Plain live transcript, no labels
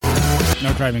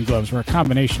No Driving Gloves. We're a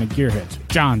combination of gearheads.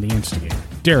 John, the instigator.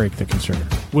 Derek, the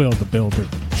conservator. Will, the builder.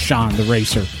 Sean, the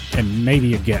racer. And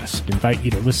maybe a guest. Invite you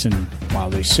to listen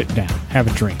while they sit down, have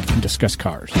a drink, and discuss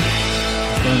cars.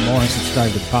 Learn more and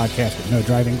subscribe to the podcast at No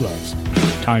Driving Gloves.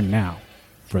 Time now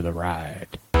for the ride.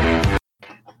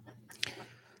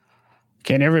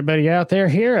 Can everybody out there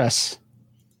hear us?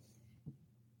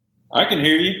 I can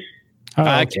hear you. Oh,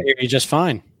 I can hear you just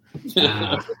fine.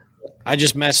 I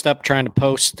just messed up trying to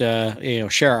post,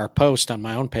 share our post on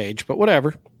my own page, but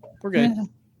whatever. We're good. Yeah.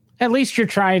 At least you're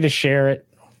trying to share it,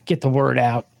 get the word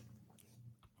out.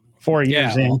 4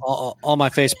 years in. All my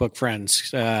Facebook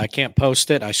friends. I can't post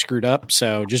it. I screwed up.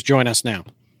 So just join us now.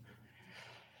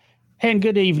 And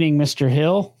good evening, Mr.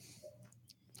 Hill.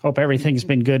 Hope everything's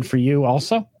been good for you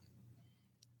also.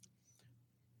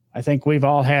 I think we've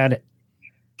all had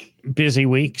busy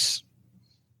weeks.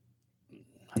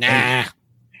 Nah.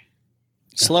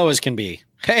 Slow as can be.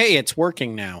 Hey, it's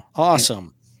working now.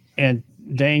 Awesome. And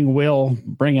dang Will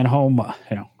bringing home,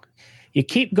 you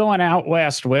keep going out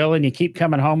west, Will, and you keep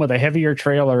coming home with a heavier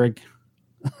trailer.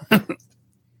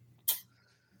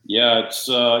 Yeah, it's,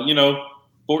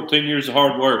 14 years of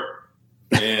hard work.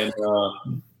 And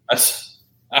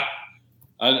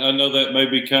I know that may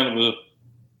be kind of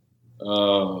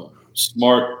a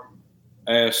smart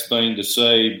ass thing to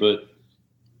say, but,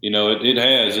 it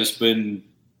has. It's been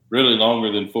really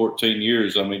longer than 14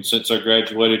 years. I mean, since I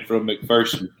graduated from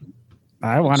McPherson.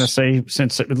 I want to say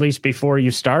since at least before you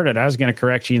started, I was going to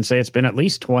correct you and say it's been at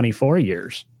least 24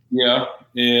 years. Yeah.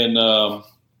 And,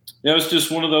 it's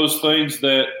just one of those things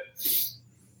that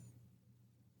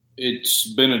it's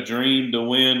been a dream to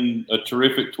win a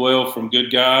terrific 12 from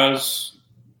good guys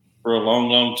for a long,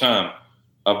 long time.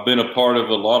 I've been a part of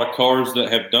a lot of cars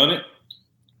that have done it,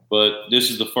 but this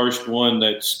is the first one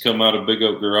that's come out of Big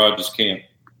Oak Garage's camp.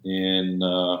 And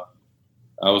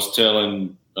I was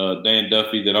telling Dan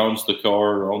Duffy that owns the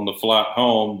car on the flight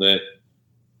home that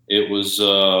it was,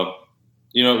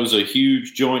 it was a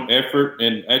huge joint effort.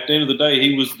 And at the end of the day,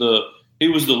 he was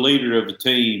the leader of the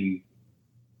team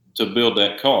to build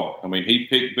that car. I mean, he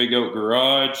picked Big Oak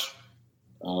Garage.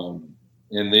 And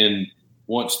then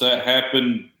once that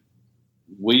happened,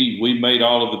 we made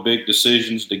all of the big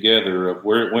decisions together of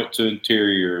where it went to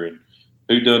interior and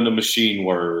who done the machine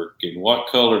work and what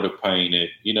color to paint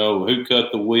it, who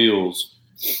cut the wheels.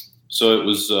 So it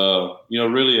was,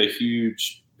 really a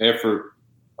huge effort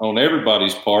on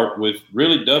everybody's part, with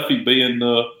really Duffy being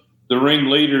the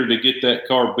ringleader to get that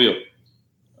car built.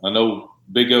 I know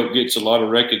Big Oak gets a lot of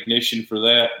recognition for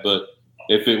that, but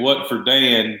if it wasn't for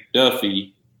Dan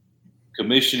Duffy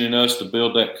commissioning us to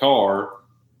build that car,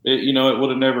 it would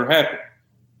have never happened.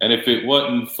 And if it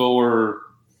wasn't for,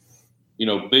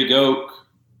 Big Oak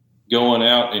going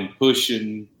out and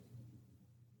pushing,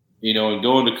 and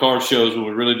going to car shows when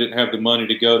we really didn't have the money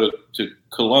to go to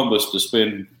Columbus to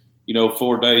spend,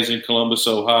 4 days in Columbus,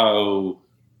 Ohio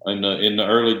in the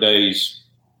early days,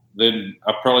 then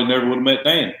I probably never would have met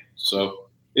Dan. So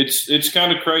it's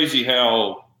kind of crazy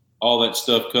how all that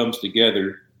stuff comes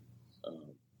together.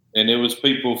 And it was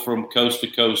people from coast to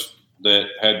coast that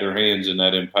had their hands in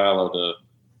that Impala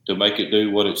to make it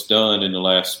do what it's done in the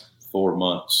last 4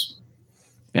 months.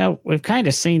 Yeah, we've kind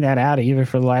of seen that out even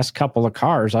for the last couple of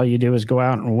cars. All you do is go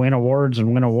out and win awards.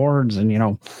 And,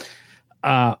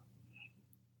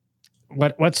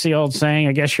 what's the old saying?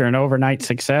 I guess you're an overnight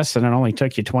success and it only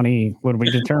took you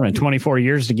 24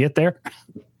 years to get there.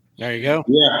 There you go.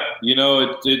 Yeah.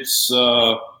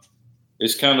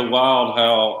 It's kind of wild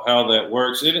how that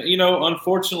works. And,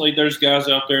 unfortunately there's guys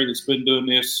out there that's been doing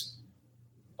this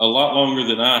a lot longer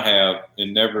than I have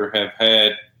and never have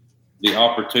had the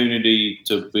opportunity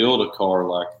to build a car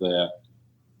like that.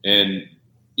 And,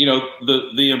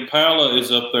 the Impala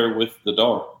is up there with the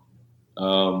Dart.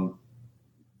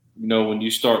 When you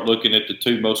start looking at the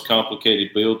two most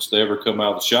complicated builds to ever come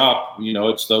out of the shop,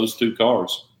 it's those two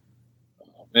cars.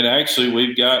 And actually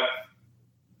we've got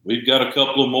a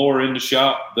couple of more in the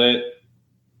shop that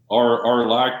are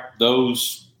like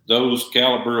those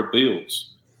caliber of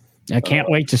builds. I can't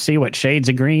wait to see what shades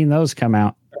of green those come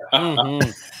out.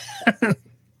 Mm-hmm.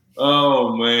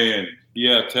 Oh man.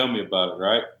 Yeah. Tell me about it.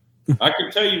 Right. I can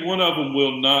tell you one of them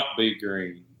will not be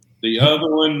green. The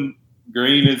other one,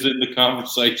 green is in the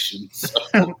conversation. So,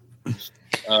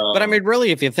 but I mean, really,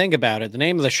 if you think about it, the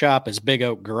name of the shop is Big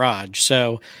Oak Garage.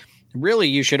 So really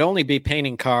you should only be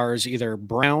painting cars either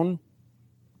brown,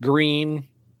 green,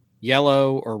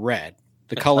 yellow, or red.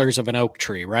 The colors of an oak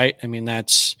tree, right? I mean,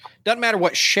 doesn't matter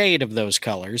what shade of those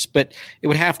colors, but it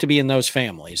would have to be in those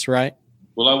families, right?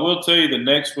 Well, I will tell you the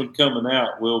next one coming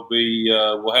out will be,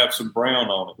 we'll have some brown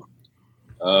on it.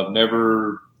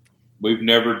 Never we've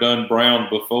never done brown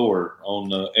before on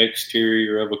the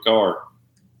exterior of a car.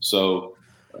 So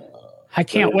I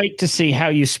can't wait to see how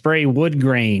you spray wood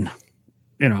grain,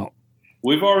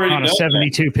 we've already on a done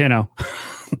 72 that. Pinto.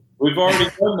 We've already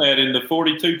done that in the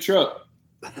 42 truck.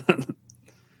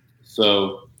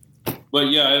 So, but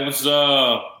yeah, it was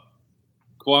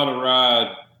quite a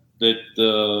ride that the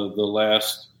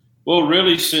last, well,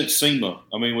 really since SEMA.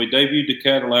 I mean, we debuted the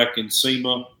Cadillac in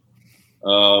SEMA.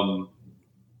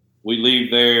 We leave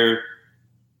there,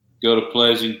 go to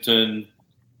Pleasanton,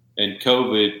 and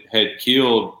COVID had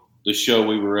killed the show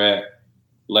we were at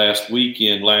last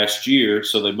year,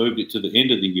 so they moved it to the end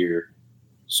of the year.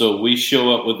 So we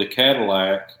show up with the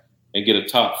Cadillac and get a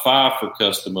top 5 for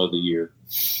Custom of the Year.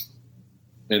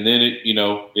 And then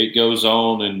it goes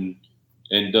on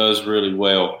and does really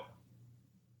well.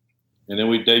 And then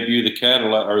we debut the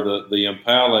Cadillac or the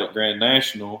Impala at Grand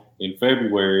National in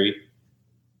February.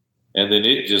 And then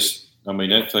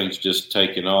that thing's just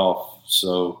taken off.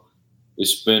 So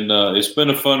it's been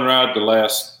a fun ride the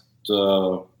last,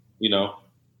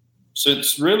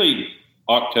 since really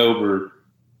October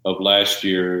of last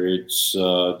year. It's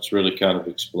really kind of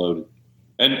exploded.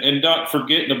 And not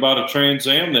forgetting about a Trans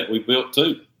Am that we built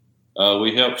too.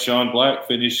 We helped Sean Black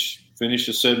finish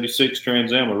a 76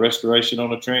 Trans Am, a restoration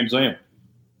on a Trans Am.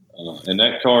 And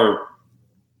that car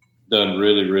done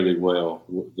really, really well,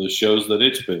 the shows that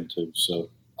it's been to. So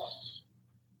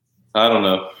I don't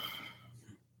know.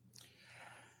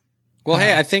 Well,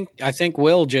 hey, I think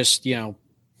Will just,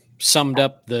 summed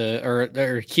up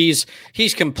or he's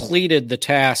completed the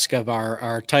task of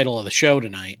our title of the show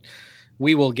tonight.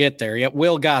 We will get there. Yeah,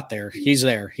 Will got there. He's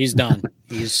there. He's done.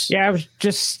 Yeah, I was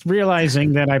just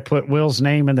realizing that I put Will's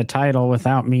name in the title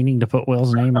without meaning to put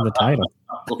Will's name in the title.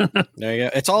 There you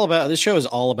go. This show is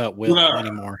all about Will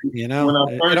anymore.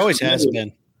 It always has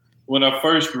been. When I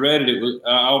first read it,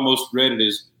 I almost read it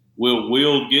as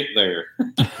Will get there.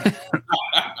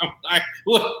 I'm like,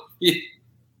 what?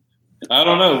 I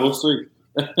don't know. We'll see.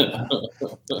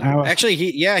 Actually,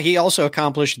 he also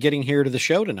accomplished getting here to the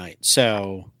show tonight.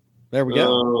 So there we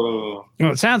go.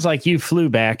 Well, it sounds like you flew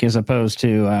back as opposed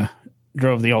to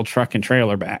drove the old truck and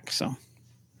trailer back. So.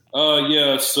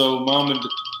 Yeah. So Mom and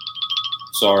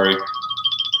sorry.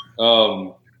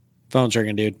 Phone's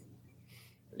ringing, dude.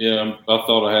 Yeah, I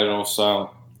thought I had it on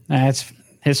silent. That's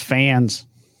his fans.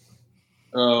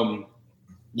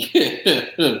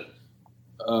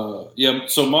 Yeah.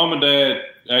 So Mom and Dad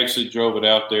actually drove it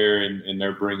out there, and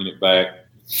they're bringing it back.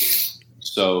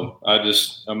 So I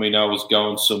was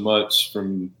gone so much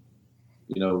from,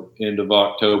 end of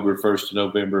October, 1st of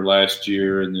November last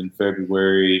year, and then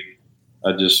February.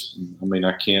 I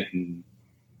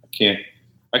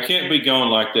can't be gone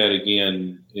like that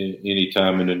again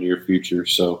anytime in the near future.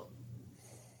 So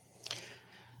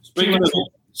speaking of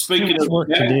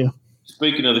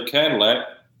the Cadillac,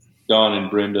 Don and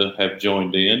Brenda have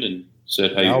joined in and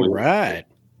said, "Hey, all right,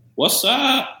 what's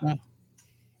up?"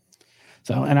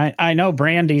 So, and I know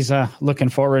Brandy's looking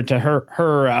forward to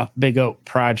her Big Oak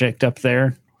project up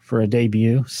there for a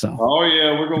debut. So, oh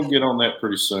yeah, we're gonna get on that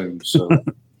pretty soon. So,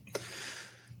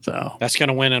 so that's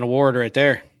gonna win an award right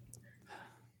there.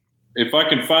 If I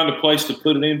can find a place to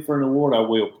put it in for an award, I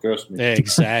will. Trust me.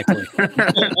 Exactly.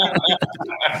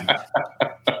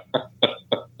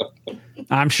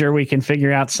 I'm sure we can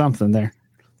figure out something there.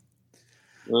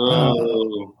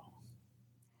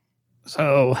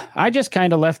 So I just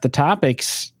kind of left the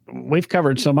topics. We've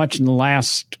covered so much in the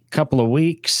last couple of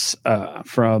weeks,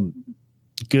 from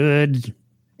good,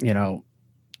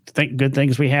 good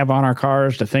things we have on our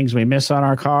cars to things we miss on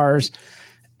our cars.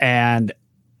 And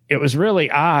it was really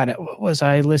odd. What was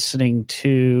I listening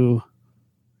to?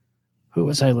 Who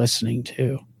was I listening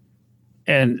to?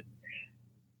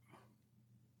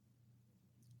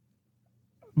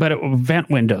 But vent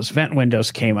windows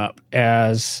came up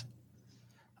as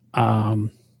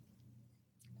one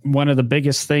of the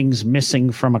biggest things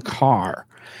missing from a car.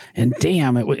 And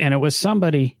damn, it was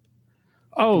somebody.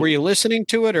 Oh, were you listening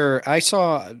to it? Or I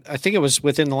think it was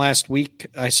within the last week,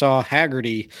 I saw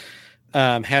Haggerty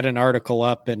had an article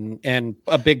up, and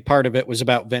a big part of it was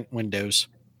about vent windows.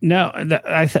 No,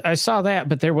 I saw that,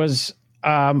 but there was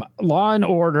Law and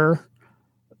Order,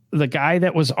 the guy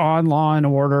that was on Law and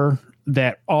Order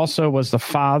that also was the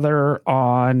father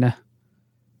on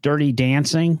Dirty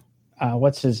Dancing.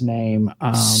 What's his name?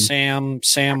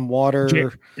 Sam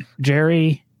Water.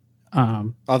 Jerry. I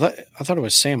thought it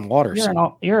was Sam Waters.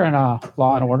 You're in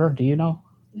Law and Order. Do you know?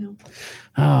 No.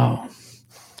 Oh.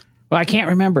 Well, I can't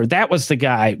remember. That was the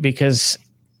guy, because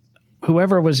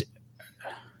whoever was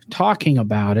talking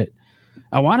about it,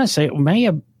 I want to say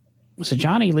was it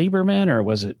Johnny Lieberman, or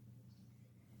was it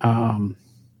the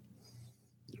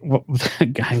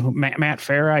guy, Matt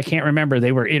Farah, I can't remember.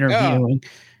 They were interviewing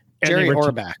Jerry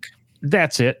Orbach.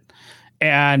 That's it.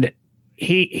 And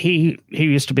he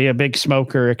used to be a big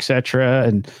smoker, etc.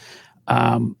 And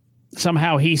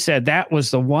somehow he said that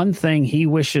was the one thing he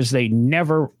wishes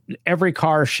every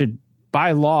car should,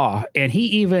 by law. And he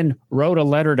even wrote a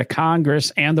letter to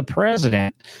Congress and the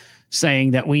president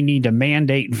saying that we need to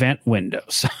mandate vent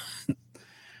windows.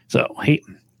 So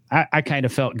I kind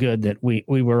of felt good that we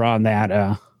were on that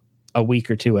a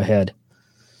week or two ahead.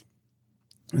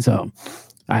 So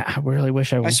I really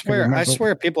wish I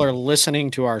swear people are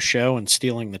listening to our show and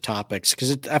stealing the topics,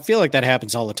 because I feel like that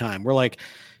happens all the time. We're like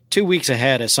 2 weeks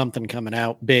ahead of something coming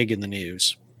out big in the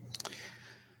news.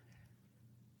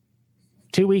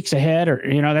 2 weeks ahead, or,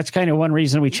 that's kind of one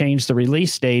reason we changed the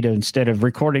release date. Instead of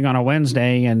recording on a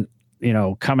Wednesday and,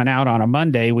 coming out on a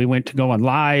Monday, we went to going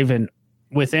live, and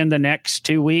within the next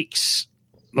 2 weeks,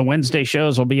 the Wednesday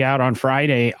shows will be out on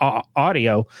Friday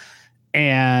audio.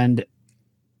 And,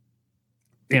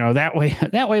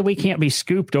 that way we can't be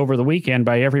scooped over the weekend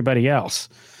by everybody else.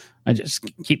 I just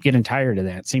keep getting tired of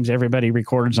that. It seems everybody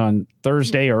records on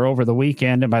Thursday or over the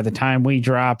weekend, and by the time we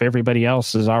drop, everybody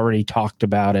else has already talked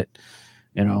about it.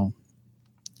 Well,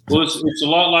 it's a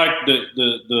lot like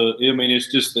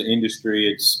it's just the industry.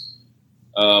 It's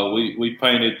we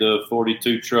painted the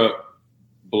 42 truck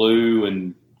blue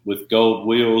and with gold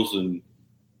wheels, and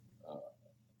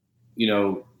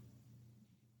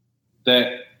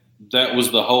that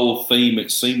was the whole theme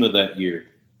at SEMA that year.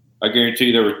 I guarantee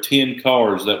you there were 10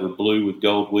 cars that were blue with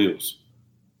gold wheels,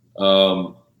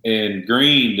 and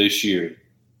green this year.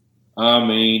 I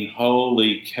mean,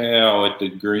 holy cow at the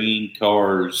green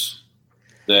cars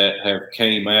that have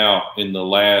came out in the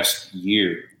last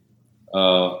year.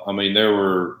 There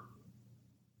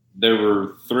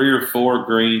were 3 or 4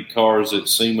 green cars at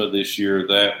SEMA this year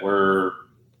that were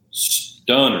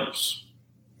stunners.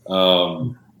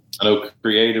 I know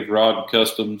Creative Rod and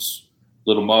Customs,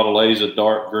 little Model A's a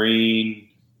dark green.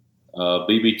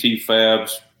 BBT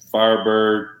Fabs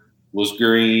Firebird was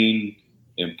green.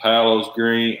 Impala's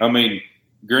green. I mean,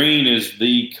 green is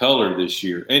the color this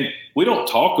year. And we don't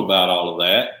talk about all of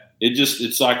that.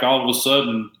 It's like all of a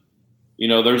sudden,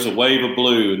 there's a wave of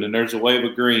blue, and then there's a wave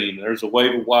of green, and there's a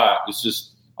wave of white. It's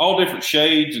just all different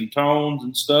shades and tones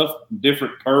and stuff, and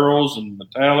different pearls and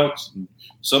metallics. And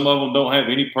some of them don't have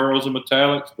any pearls and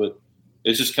metallics, but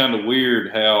it's just kind of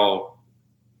weird how,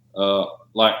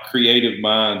 creative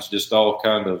minds just all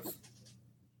kind of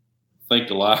think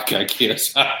alike, I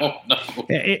guess. I don't know.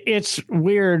 It's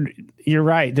weird. You're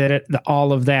right that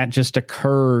all of that just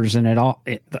occurs, and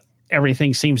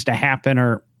everything seems to happen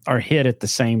or hit at the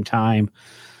same time.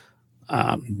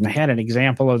 I had an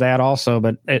example of that also,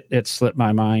 but it slipped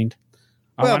my mind.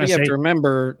 Well, you have to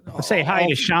remember. Say hi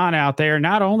to Sean out there.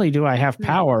 Not only do I have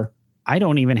power, I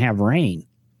don't even have rain.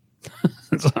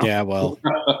 Yeah, well,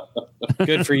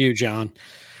 good for you, John.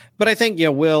 But I think,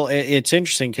 Will, it's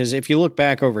interesting because if you look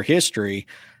back over history,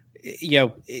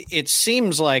 it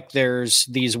seems like there's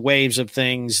these waves of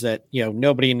things that,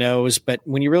 nobody knows. But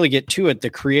when you really get to it, the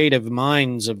creative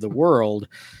minds of the world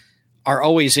are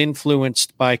always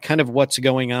influenced by kind of what's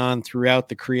going on throughout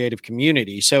the creative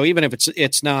community. So even if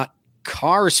it's not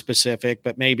car specific,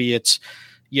 but maybe it's,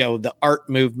 the art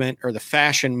movement or the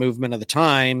fashion movement of the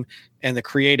time, and the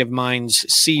creative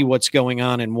minds see what's going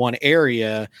on in one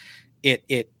area, it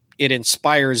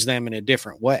inspires them in a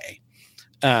different way.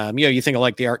 You think of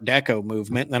like the Art Deco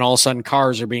movement, and then all of a sudden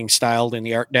cars are being styled in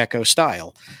the Art Deco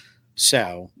style.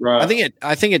 So right.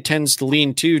 I think it tends to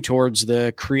lean towards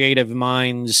the creative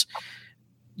minds,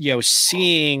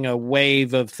 seeing a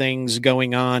wave of things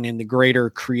going on in the greater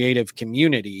creative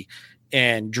community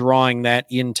and drawing that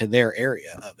into their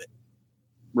area of it.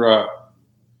 Right.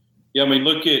 Yeah. I mean,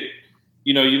 look at,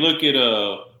 you look at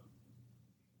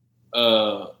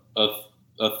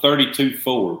a 32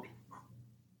 Ford,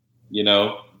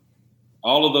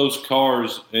 all of those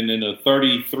cars, and then a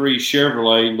 33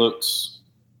 Chevrolet looks,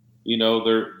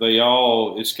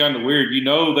 it's kind of weird.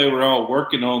 They were all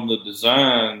working on the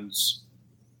designs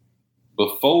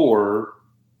before,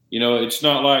 it's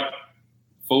not like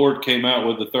Ford came out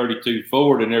with the 32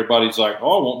 Ford and everybody's like,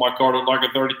 oh, I want my car to look like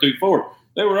a 32 Ford.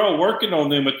 They were all working on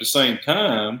them at the same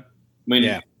time. I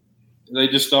mean, They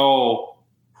just all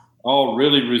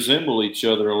really resemble each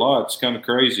other a lot. It's kind of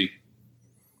crazy.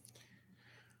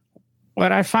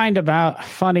 What I find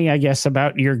funny, I guess,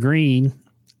 about your green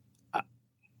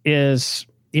is,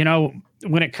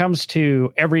 when it comes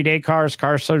to everyday cars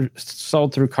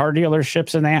sold through car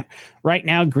dealerships and that, right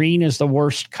now, green is the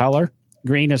worst color.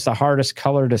 green is the hardest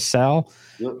color to sell.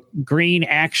 Yep. Green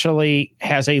actually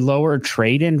has a lower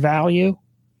trade-in value.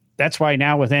 That's why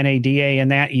now with NADA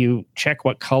and that, you check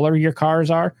what color your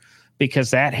cars are,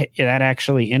 because that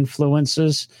actually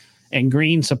influences. And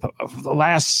green, the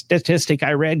last statistic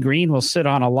I read, green will sit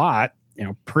on a lot,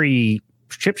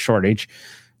 pre-chip shortage,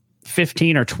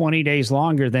 15 or 20 days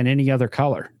longer than any other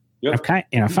color. Yep.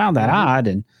 I've found that odd,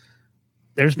 and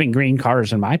there's been green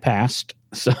cars in my past.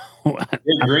 So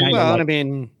green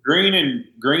and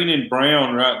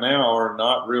brown right now are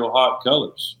not real hot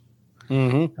colors.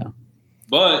 Mm-hmm.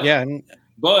 But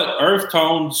earth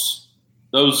tones,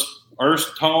 those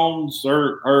earth tones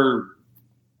are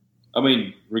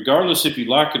regardless if you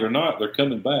like it or not, they're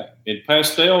coming back. And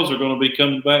pastels are going to be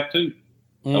coming back too.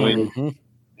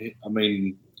 Mm-hmm.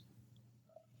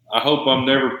 I hope I'm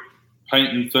never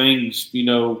painting things,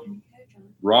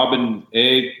 robin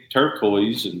egg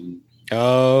turquoise and.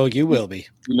 Oh, you will be.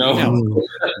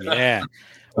 Yeah.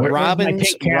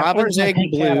 Robin's egg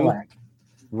blue.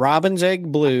 Robin's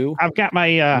egg blue. I've got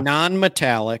my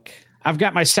non-metallic. I've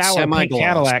got my sour pink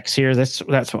Cadillacs here. That's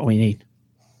what we need.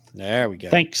 There we go.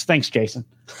 Thanks, Jason.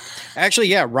 Actually,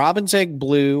 yeah, Robin's egg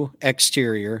blue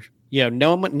exterior. Yeah,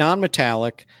 no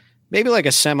non-metallic, maybe like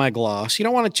a semi-gloss. You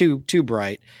don't want it too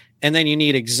bright. And then you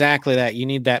need exactly that. You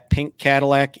need that pink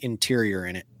Cadillac interior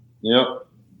in it. Yep.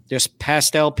 Just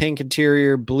pastel pink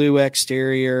interior, blue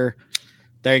exterior.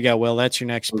 There you go. Well, that's your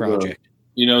next project.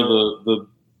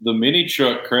 The mini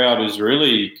truck crowd is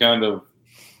really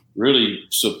really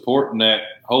supporting that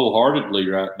wholeheartedly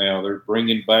right now. They're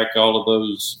bringing back all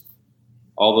those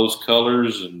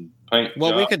colors and paint.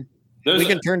 Well, we can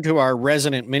turn to our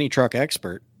resident mini truck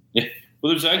expert. Yeah.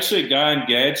 Well, there's actually a guy in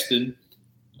Gadsden,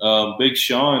 Big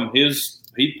Sean.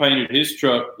 He painted his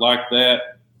truck like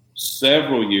that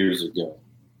several years ago.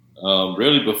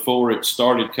 Really before it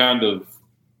started kind of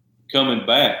coming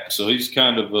back. So he's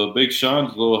Big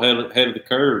Sean's a little ahead of the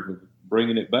curve of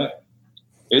bringing it back.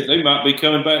 They might be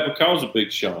coming back because of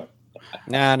Big Sean.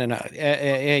 No.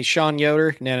 Hey, Sean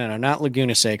Yoder. No. Not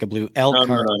Laguna Seca blue.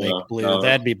 Elkhart Lake blue. No.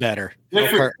 That'd be better.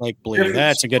 Elkhart Lake blue.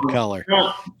 That's a good color.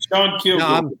 Sean Kilgore.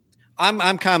 No,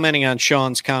 I'm commenting on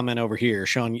Sean's comment over here.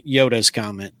 Sean Yoda's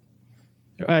comment.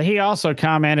 He also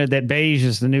commented that beige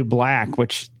is the new black,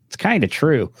 which is kind of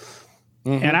true.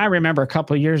 Mm-hmm. And I remember a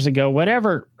couple of years ago,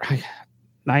 whatever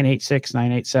 986,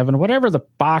 987, whatever the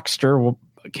Boxster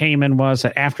came in was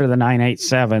after the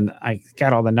 987. I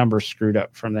got all the numbers screwed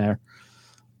up from there.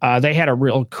 They had a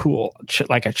real cool,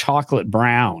 like a chocolate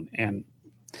brown, and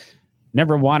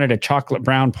never wanted a chocolate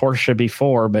brown Porsche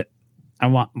before, but I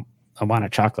want a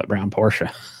chocolate brown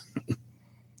Porsche.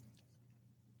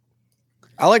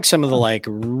 I like some of the like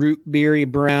root beery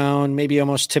brown, maybe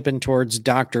almost tipping towards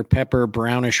Dr. Pepper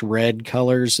brownish red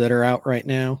colors that are out right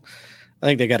now. I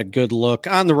think they got a good look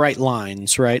on the right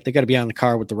lines, right? They got to be on the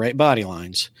car with the right body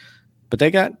lines, but they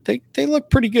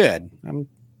look pretty good.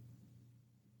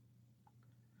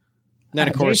 Then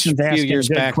of course, a few years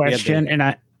back, question,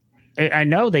 and I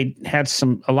know they had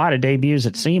a lot of debuts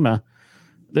at SEMA.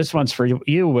 This one's for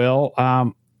you, Will.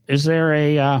 Is there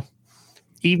a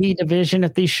EV division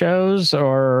at these shows,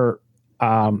 or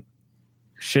do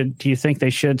you think they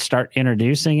should start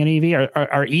introducing an EV?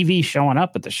 Are EV showing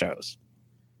up at the shows?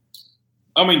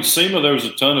 SEMA, there was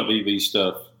a ton of EV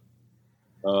stuff,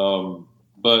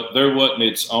 but there wasn't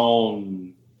its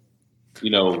own,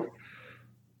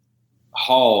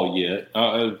 hall yet.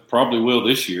 It probably will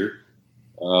this year.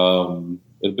 It'll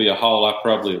be a hall I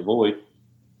probably avoid,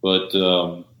 but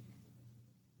there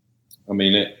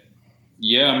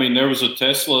was a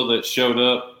Tesla that showed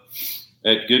up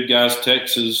at Good Guys,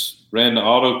 Texas, ran the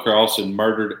autocross and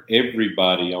murdered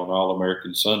everybody on All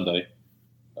American Sunday.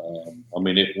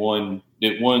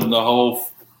 It won the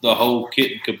whole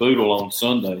kit and caboodle on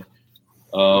Sunday,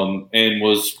 and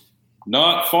was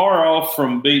not far off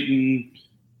from beating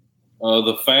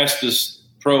the fastest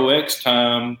Pro X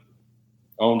time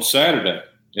on Saturday.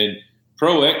 And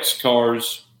Pro X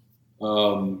cars,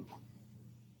 what's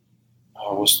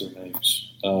their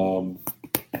names? The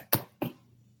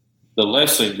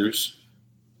Lessingers.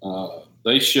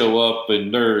 They show up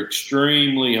and they're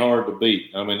extremely hard to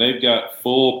beat. They've got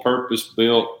full purpose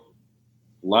built,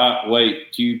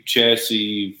 lightweight tube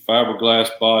chassis, fiberglass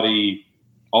body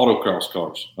autocross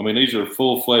cars. These are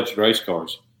full-fledged race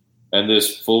cars. And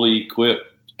this fully equipped,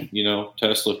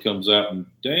 Tesla comes out and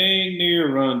dang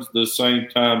near runs the same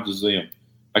times as them.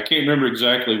 I can't remember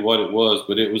exactly what it was,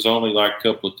 but it was only like a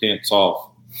couple of tenths off.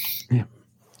 Yeah.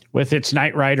 With its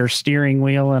Knight Rider steering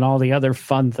wheel and all the other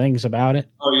fun things about it.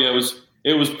 Oh, yeah,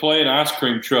 it was playing ice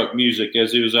cream truck music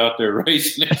as he was out there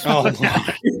racing. Oh,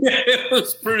 it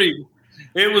was pretty.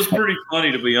 It was pretty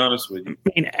funny, to be honest with you.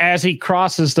 I mean, as he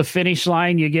crosses the finish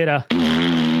line, you get a.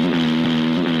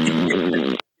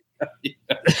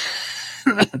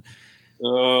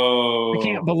 Oh, I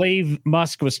can't believe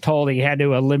Musk was told he had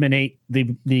to eliminate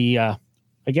the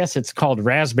I guess it's called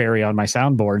raspberry on my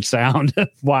soundboard sound.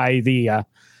 Why the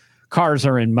cars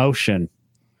are in motion.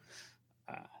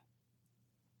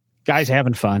 Guys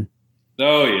having fun.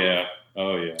 Oh yeah.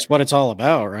 It's what it's all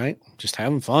about, right? Just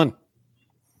having fun.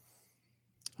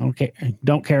 Okay,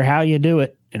 don't care how you do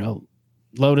it.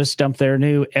 Lotus dumped their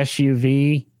new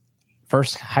SUV,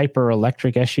 first hyper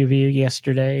electric SUV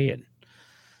yesterday, and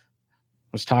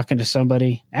was talking to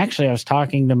somebody. Actually, I was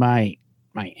talking to my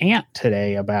aunt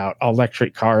today about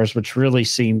electric cars, which really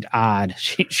seemed odd.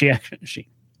 She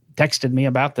texted me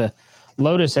about the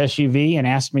Lotus SUV and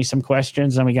asked me some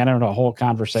questions, and we got into a whole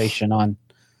conversation on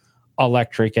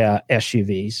electric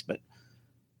SUVs. But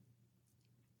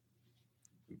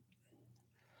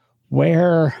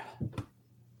where?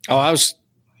 Oh, I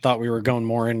thought we were going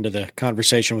more into the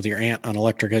conversation with your aunt on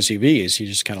electric SUVs. You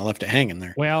just kind of left it hanging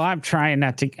there. Well, I'm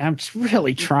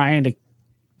really trying to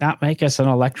not make us an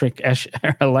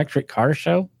electric car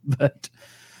show, but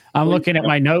I'm looking at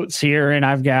my notes here, and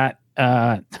I've got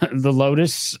the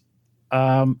Lotus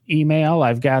email.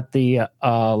 I've got the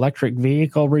electric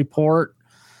vehicle report.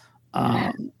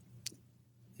 I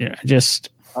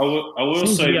will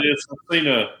say this: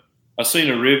 I seen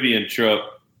a Rivian truck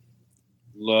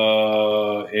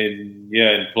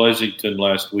in Pleasanton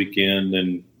last weekend,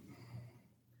 and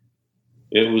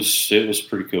it was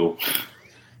pretty cool.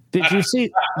 Did you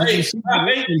see? It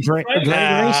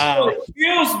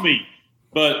kills me,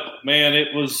 but man,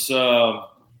 it was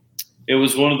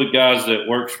one of the guys that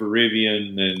works for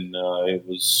Rivian, and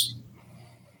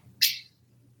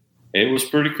it was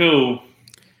pretty cool.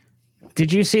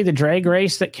 Did you see the drag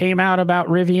race that came out about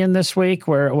Rivian this week,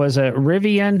 where it was a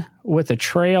Rivian with a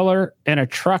trailer and a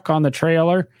truck on the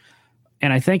trailer,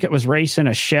 and I think it was racing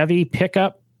a Chevy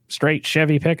pickup, straight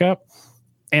Chevy pickup,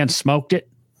 and smoked it?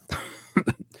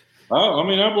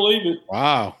 I believe it.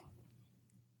 Wow.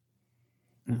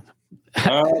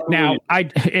 Now,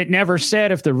 it never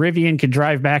said if the Rivian could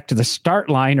drive back to the start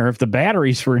line or if the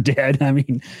batteries were dead. I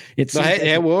mean, it's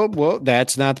well,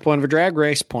 that's not the point of a drag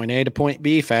race. Point A to point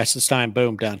B, fastest time,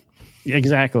 boom, done.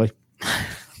 Exactly.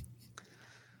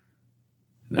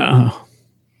 No.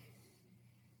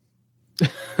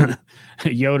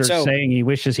 Yoder's saying he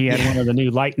wishes he had one of the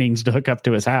new Lightnings to hook up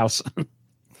to his house.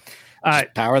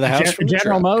 Power the house.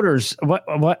 General Motors. What?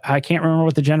 I can't remember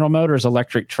what the General Motors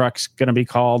electric truck's going to be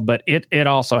called, but it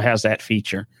also has that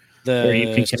feature. Where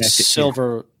you can connect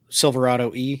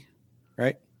Silverado E,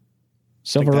 right?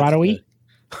 Silverado E.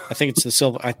 I think it's the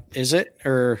Silver. Is it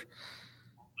or?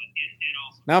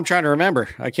 Now I'm trying to remember.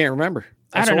 I can't remember.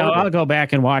 I don't know. I'll go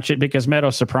back and watch it because Meadow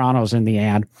Soprano's in the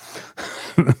ad.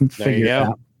 There you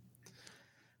go.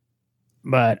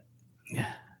 But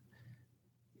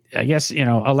I guess,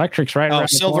 electric's right around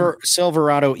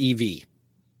Silverado EV.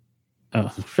 Oh,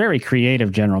 very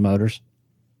creative, General Motors.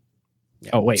 Yeah.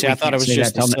 Oh, wait. See, I thought it was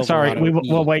just sorry,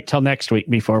 we'll wait till next week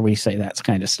before we say that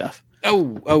kind of stuff.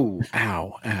 Oh,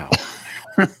 ow.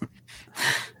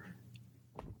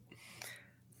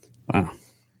 Wow.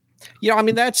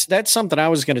 That's something I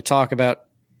was going to talk about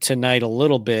tonight a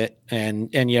little bit. And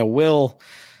Will,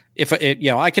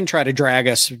 I can try to drag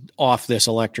us off this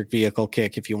electric vehicle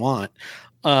kick if you want.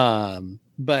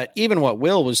 But even what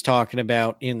Will was talking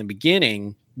about in the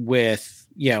beginning with,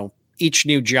 each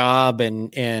new job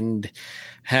and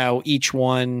how each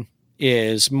one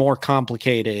is more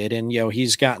complicated. And,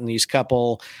 he's gotten these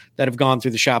couple that have gone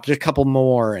through the shop, there's a couple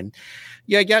more. And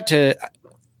I got to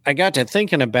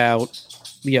thinking about,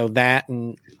 that,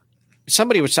 and I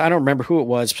don't remember who it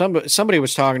was. Somebody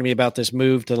was talking to me about this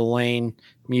move to the Lane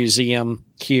Museum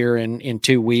here in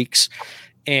 2 weeks.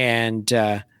 And,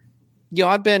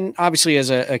 I've been obviously as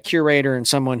a curator and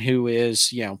someone who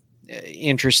is,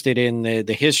 interested in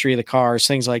the history of the cars,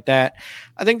 things like that.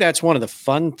 I think that's one of the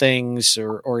fun things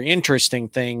or interesting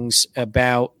things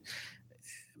about,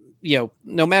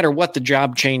 no matter what the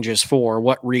job changes for,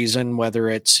 what reason, whether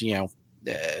it's, you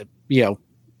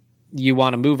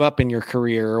want to move up in your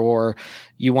career or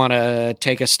you want to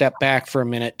take a step back for a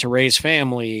minute to raise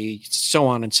family, so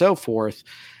on and so forth.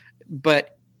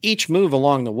 But each move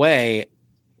along the way,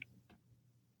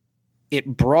 it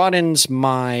broadens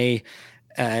my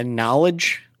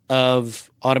knowledge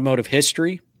of automotive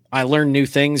history. I learn new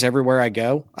things everywhere I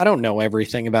go. I don't know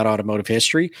everything about automotive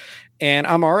history. And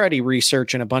I'm already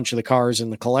researching a bunch of the cars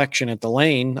in the collection at the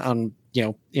lane on,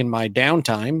 in my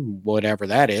downtime, whatever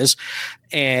that is.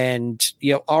 And,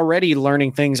 already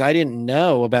learning things I didn't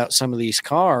know about some of these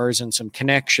cars and some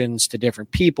connections to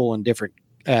different people and different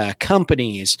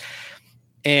companies.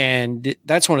 And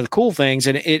that's one of the cool things.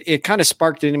 And it kind of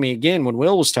sparked into me again when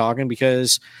Will was talking,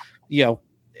 because,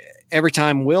 every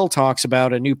time Will talks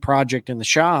about a new project in the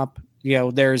shop,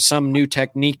 there's some new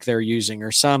technique they're using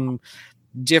or some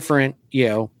different,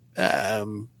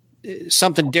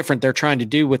 something different they're trying to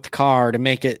do with the car to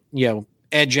make it,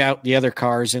 edge out the other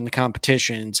cars in the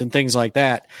competitions and things like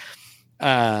that.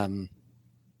 So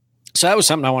that was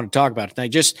something I want to talk about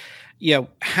tonight. Just,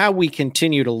 how we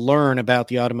continue to learn about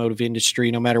the automotive industry,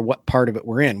 no matter what part of it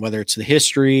we're in, whether it's the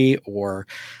history or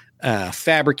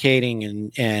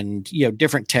fabricating and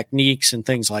different techniques and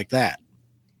things like that.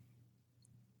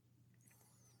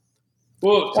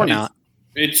 Well, or not.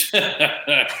 It's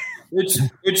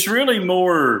it's really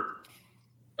more.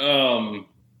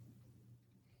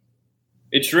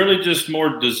 It's really just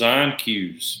more design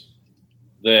cues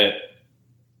that,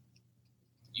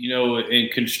 in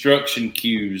construction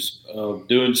cues of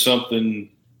doing something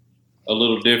a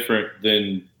little different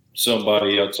than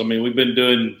somebody else. I mean, we've been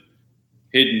doing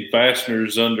hidden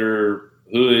fasteners under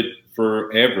hood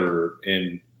forever,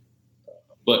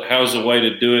 but how's a way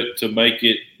to do it to make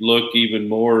it look even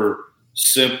more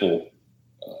simple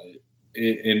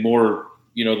and more,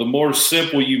 the more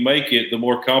simple you make it, the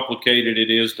more complicated it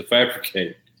is to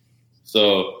fabricate.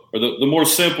 So, or the more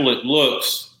simple it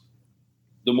looks,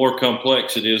 the more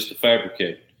complex it is to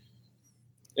fabricate.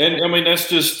 And I mean, that's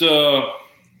just,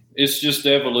 it's just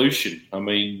evolution. I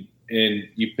mean, and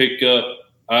you pick up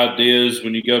ideas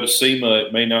when you go to SEMA.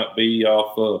 It may not be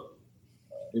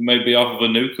it may be off of a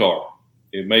new car.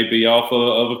 It may be off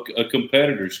of a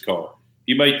competitor's car.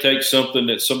 You may take something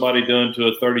that somebody done to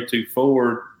a 32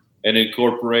 Ford and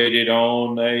incorporate it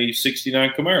on a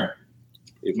 69 Camaro.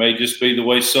 It may just be the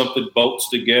way something bolts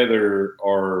together,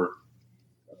 or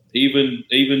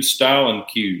even styling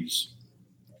cues.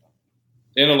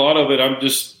 And a lot of it, I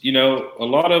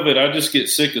just get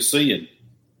sick of seeing,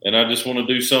 and I just want to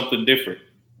do something different.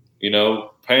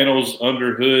 Panels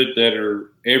under hood that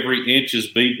are every inch is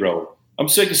bead roll. I'm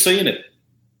sick of seeing it.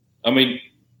 I mean,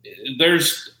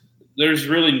 there's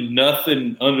really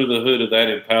nothing under the hood of that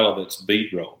Impala that's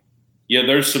bead roll. Yeah,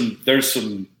 there's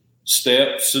some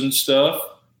steps and stuff,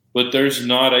 but there's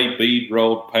not a bead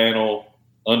rolled panel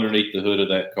underneath the hood of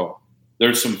that car.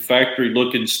 There's some factory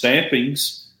looking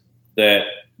stampings that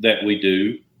we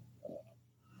do.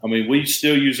 I mean, we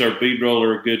still use our bead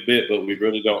roller a good bit, but we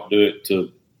really don't do it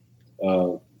to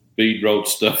bead rolled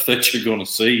stuff that you're going to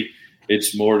see.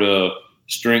 It's more to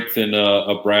strengthen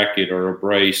a bracket or a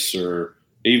brace or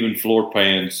even floor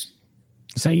pans.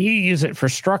 So you use it for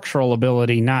structural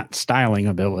ability, not styling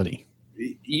ability.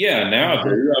 Yeah, now I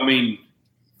do. I mean,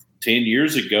 10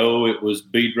 years ago, it was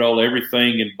bead roll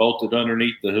everything and bolted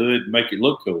underneath the hood and make it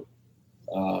look cool.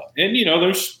 And,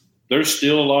 there's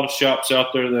still a lot of shops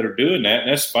out there that are doing that,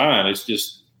 and that's fine. It's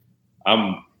just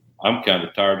I'm kind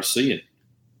of tired of seeing it.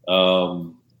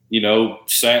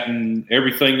 Satin,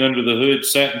 everything under the hood,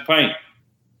 satin paint.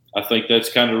 I think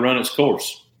that's kind of run its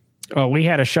course. Well, we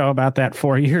had a show about that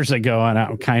 4 years ago, and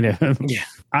I'm kind of,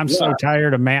 so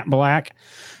tired of matte black.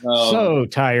 So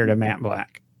tired of matte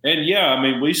black. And I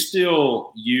mean, we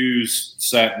still use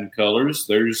satin colors.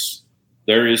 There is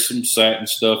some satin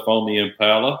stuff on the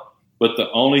Impala, but the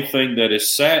only thing that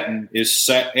is satin is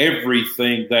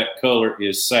everything that color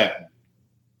is satin.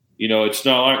 It's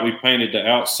not like we painted the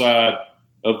outside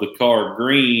of the car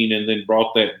green and then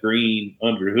brought that green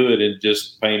under hood and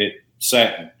just painted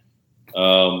satin.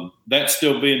 That's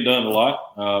still being done a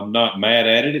lot. I'm not mad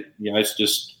at it. It's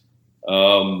just,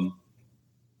 I'm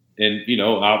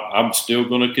still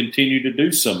going to continue to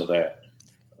do some of that,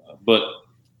 but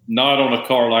not on a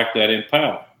car like that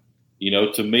Impala.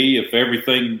 To me, if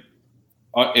everything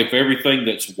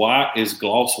that's white is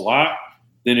gloss white,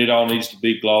 then it all needs to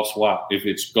be gloss white. If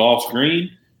it's gloss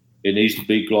green, it needs to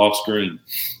be gloss green.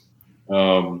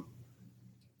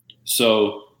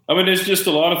 So, I mean, there's just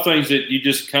a lot of things that you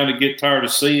just kind of get tired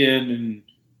of seeing, and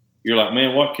you're like,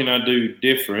 man, what can I do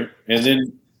different? And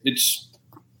then it's,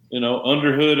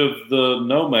 under hood of the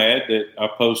Nomad that I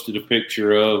posted a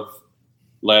picture of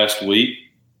last week.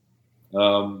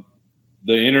 The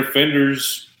inner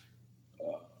fenders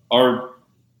are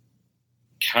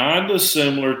kind of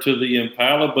similar to the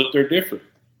Impala, but they're different.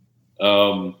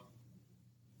 I'm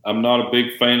not a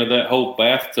big fan of that whole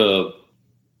bathtub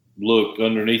look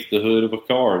underneath the hood of a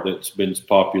car that's been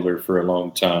popular for a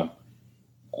long time.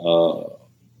 So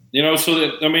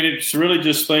that, I mean, it's really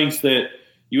just things that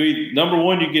number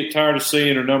one, you get tired of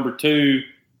seeing, or number two,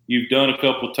 you've done a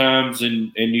couple of times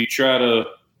and you try to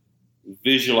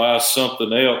visualize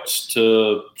something else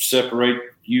to separate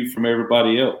you from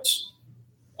everybody else.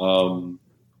 The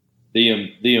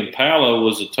Impala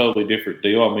was a totally different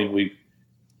deal. I mean, we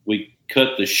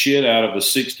cut the shit out of a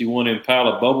 61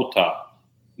 Impala bubble top.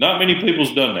 Not many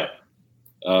people's done that.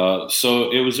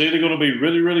 So it was either going to be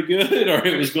really, really good or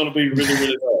it was going to be really,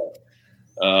 really bad.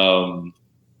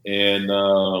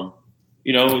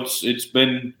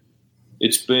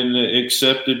 It's been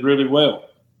accepted really well,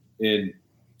 and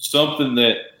something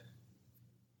that,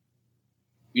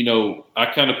 I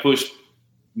kind of pushed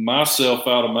myself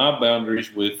out of my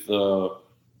boundaries with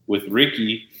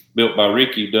Ricky, built by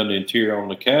Ricky, done the interior on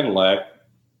the Cadillac.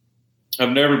 I've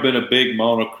never been a big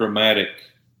monochromatic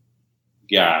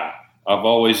guy. I've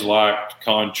always liked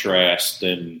contrast,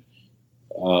 and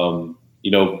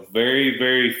very,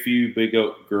 very few big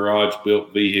garage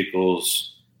built vehicles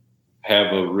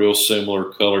have a real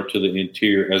similar color to the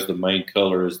interior as the main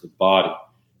color as the body.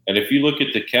 And if you look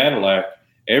at the Cadillac,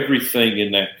 everything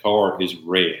in that car is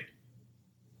red.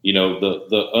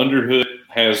 The underhood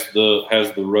has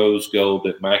the rose gold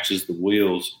that matches the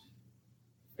wheels.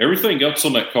 Everything else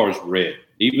on that car is red.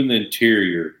 Even the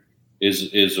interior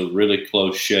is a really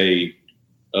close shade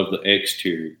of the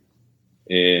exterior.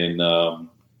 And,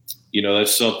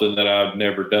 that's something that I've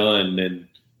never done, and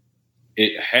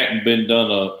it hadn't been done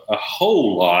a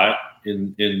whole lot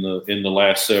in the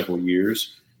last several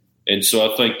years. And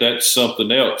so I think that's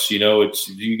something else. You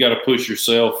got to push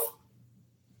yourself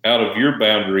out of your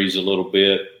boundaries a little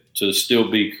bit to still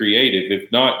be creative.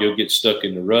 If not, you'll get stuck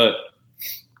in the rut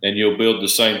and you'll build the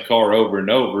same car over and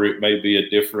over. It may be a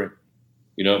different,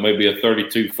 it may be a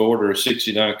 32 Ford or a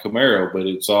 69 Camaro, but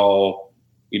it's all,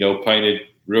 painted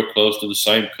real close to the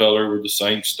same color with the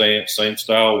same stance, same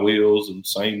style wheels, and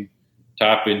same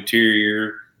type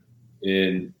interior.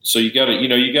 And so you got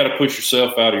to push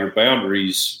yourself out of your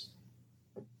boundaries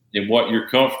and what you're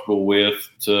comfortable with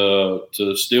to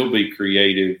still be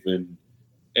creative and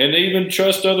even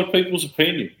trust other people's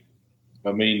opinion.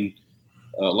 I mean,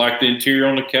 like the interior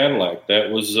on the Cadillac,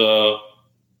 that was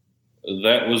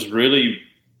really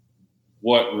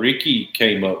what Ricky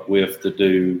came up with to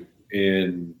do.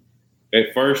 And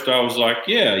at first I was like,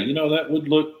 yeah, that would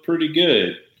look pretty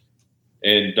good.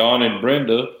 And Don and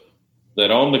Brenda that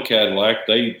own the Cadillac,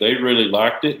 they really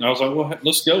liked it. And I was like, well,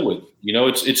 let's go with it.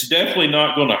 It's definitely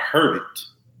not going to hurt it.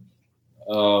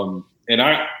 And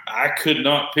I could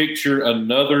not picture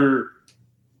another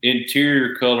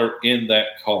interior color in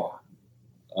that car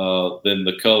than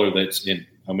the color that's in it.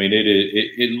 I mean,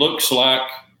 it looks like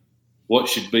what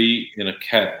should be in a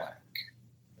Cadillac.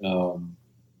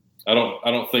 I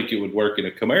don't think it would work in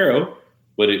a Camaro,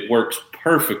 but it works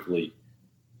perfectly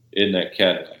in that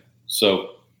Cadillac.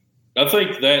 So I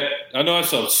think that, I know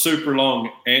that's a super long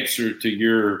answer to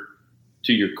your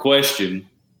question.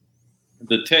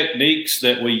 The techniques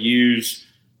that we use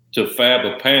to fab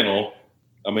a panel,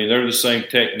 I mean, they're the same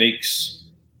techniques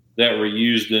that were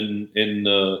used in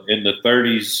the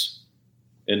 30s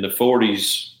and the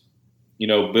 40s,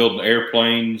 building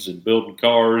airplanes and building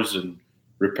cars and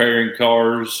repairing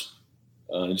cars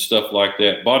and stuff like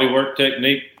that. Bodywork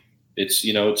technique, it's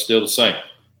still the same.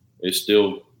 It's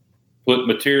still put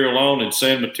material on and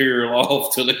sand material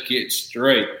off till it gets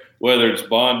straight, whether it's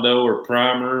Bondo or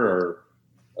primer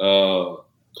or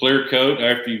clear coat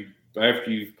after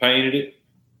you've painted it.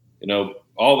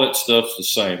 All that stuff's the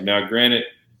same. Now, granted,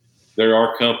 there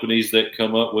are companies that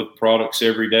come up with products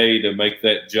every day to make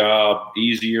that job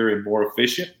easier and more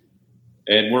efficient,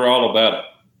 and we're all about it.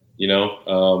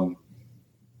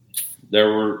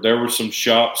 There were some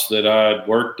shops that I'd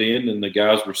worked in, and the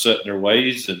guys were set in their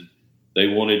ways, and they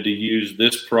wanted to use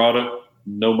this product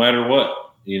no matter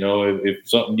what. If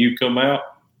something new come out,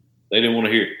 they didn't want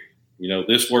to hear it.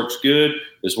 This works good.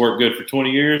 This worked good for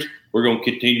 20 years. We're going to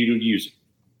continue to use it.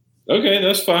 Okay,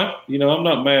 that's fine. I'm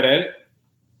not mad at it.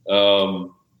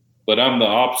 But I'm the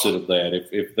opposite of that.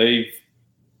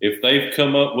 If they've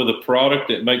come up with a product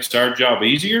that makes our job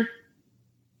easier,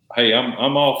 hey,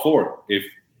 I'm all for it.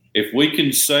 If we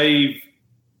can save,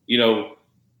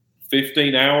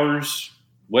 15 hours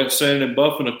wet sanding and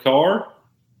buffing a car,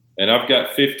 and I've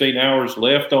got 15 hours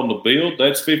left on the build,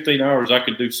 that's 15 hours I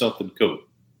can do something cool.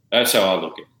 That's how I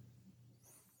look at it.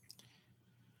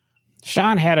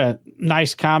 Sean had a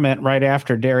nice comment right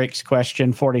after Derek's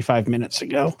question 45 minutes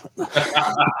ago.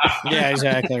 Yeah,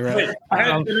 exactly right.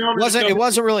 It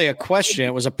wasn't really a question.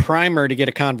 It was a primer to get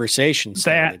a conversation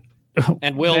started.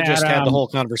 And Will just had the whole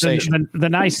conversation. The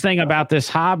nice thing about this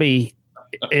hobby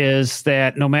is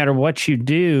that no matter what you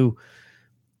do,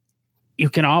 you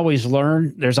can always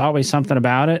learn. There's always something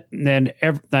about it. And then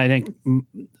I think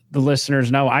the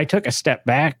listeners know I took a step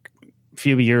back a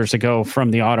few years ago from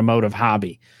the automotive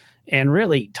hobby and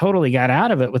really totally got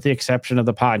out of it with the exception of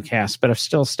the podcast, but I've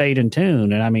still stayed in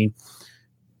tune. And I mean,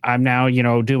 I'm now,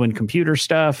 doing computer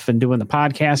stuff and doing the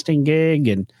podcasting gig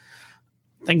and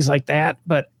things like that.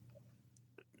 But,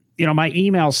 my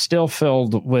email's still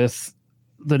filled with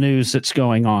the news that's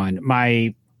going on.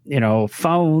 My,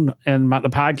 phone and the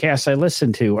podcasts I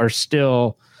listen to are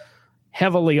still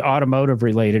heavily automotive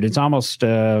related. It's almost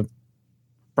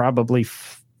probably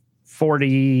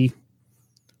 40,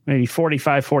 maybe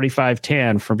 45,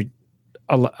 10 from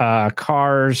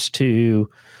cars to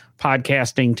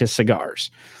podcasting to cigars.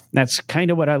 That's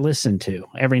kind of what I listen to.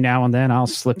 Every now and then I'll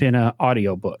slip in an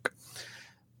audiobook.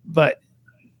 But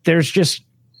there's just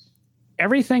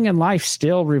everything in life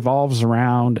still revolves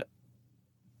around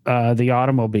the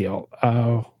automobile.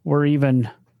 I'm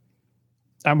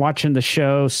watching the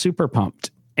show Super Pumped,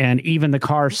 and even the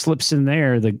car slips in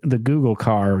there, the Google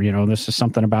car. This is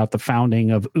something about the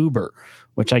founding of Uber,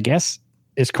 which I guess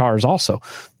is cars also.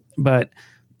 But,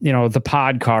 the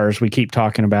pod cars we keep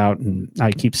talking about, and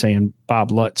I keep saying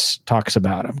Bob Lutz talks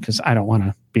about them because I don't want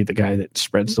to be the guy that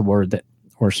spreads the word that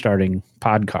we're starting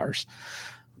pod cars.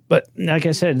 But like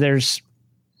I said,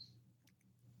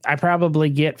 I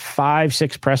probably get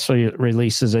 5-6 press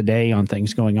releases a day on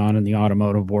things going on in the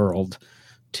automotive world,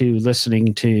 to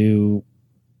listening to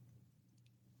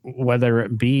whether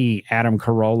it be Adam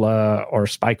Carolla or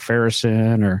Spike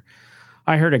Ferguson, or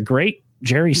I heard a great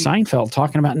Jerry Seinfeld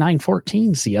talking about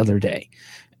 914s the other day.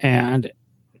 And a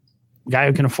guy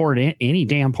who can afford any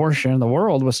damn Porsche in the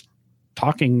world was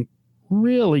talking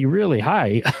really, really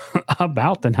high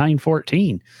about the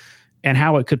 914 and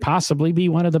how it could possibly be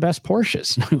one of the best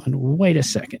Porsches. Wait a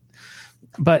second.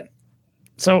 But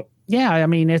so, yeah, I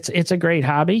mean, it's a great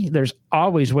hobby. There's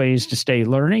always ways to stay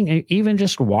learning, even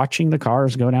just watching the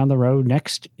cars go down the road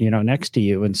next to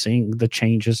you and seeing the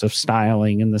changes of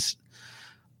styling and this,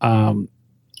 we'll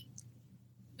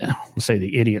say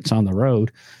the idiots on the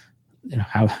road,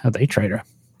 how they try to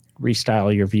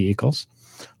restyle your vehicles.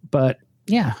 But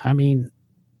yeah, I mean,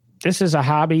 this is a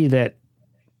hobby that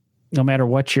no matter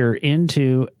what you're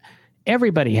into,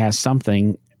 everybody has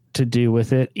something to do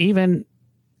with it. Even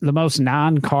the most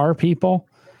non-car people,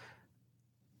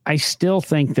 I still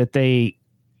think that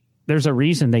there's a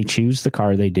reason they choose the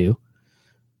car they do.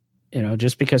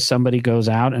 Just because somebody goes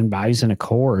out and buys an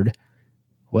Accord,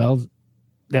 well,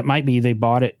 that might be they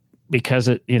bought it because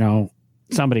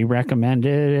somebody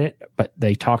recommended it, but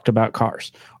they talked about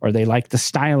cars, or they like the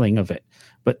styling of it.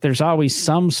 But there's always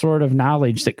some sort of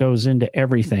knowledge that goes into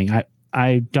everything.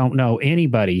 I don't know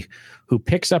anybody who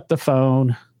picks up the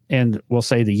phone and we'll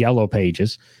say the yellow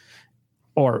pages,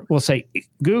 or we'll say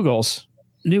Google's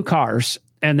new cars,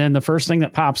 and then the first thing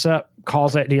that pops up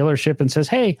calls that dealership and says,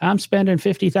 "Hey, I'm spending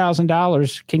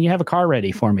 $50,000. Can you have a car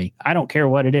ready for me?" I don't care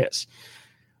what it is.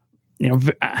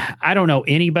 I don't know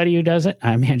anybody who does it.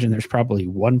 I imagine there's probably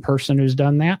one person who's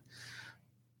done that.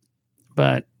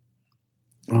 But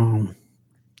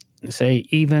say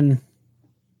even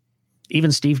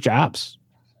Steve Jobs,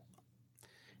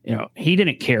 he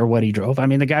didn't care what he drove. I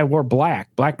mean, the guy wore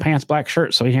black pants, black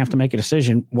shirt, so he'd have to make a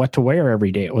decision what to wear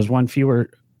every day. It was one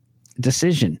fewer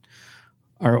decision,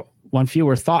 or one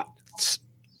fewer thought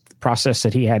process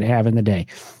that he had to have in the day.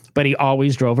 But he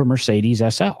always drove a Mercedes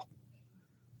SL.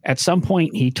 At some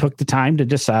point, he took the time to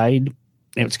decide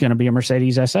it's going to be a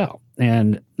Mercedes SL.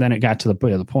 And then it got to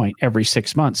the point every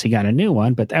 6 months he got a new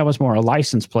one, but that was more a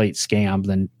license plate scam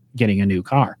than getting a new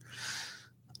car.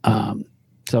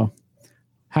 So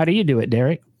how do you do it,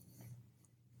 Derek?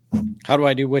 How do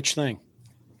I do which thing?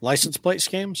 License plate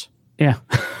scams? Yeah.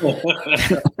 Well,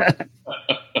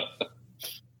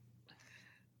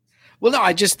 no,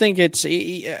 I just think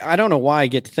I don't know why I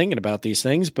get to thinking about these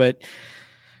things, but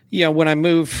when I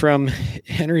moved from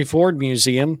Henry Ford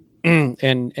Museum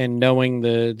and knowing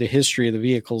the history of the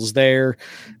vehicles there,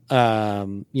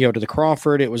 to the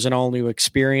Crawford, it was an all new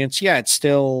experience. Yeah, it's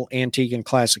still antique and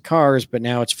classic cars, but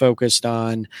now it's focused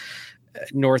on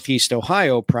Northeast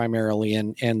Ohio primarily,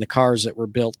 and the cars that were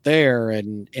built there,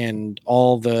 and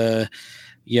all the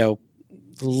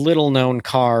little known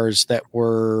cars that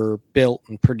were built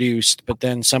and produced, but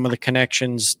then some of the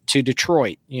connections to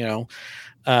Detroit,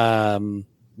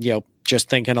 just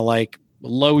thinking of like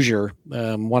Lozier,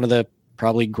 one of the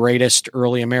probably greatest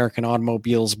early American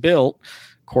automobiles built.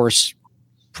 Of course,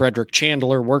 Frederick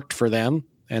Chandler worked for them.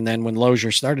 And then when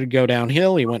Lozier started to go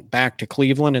downhill, he went back to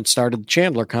Cleveland and started the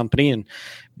Chandler Company and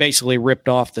basically ripped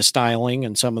off the styling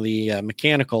and some of the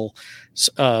mechanical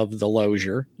of the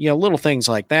Lozier, little things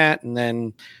like that. And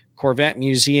then, of Corvette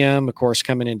Museum, of course,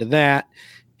 coming into that,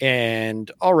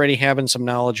 and already having some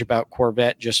knowledge about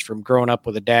Corvette just from growing up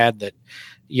with a dad that,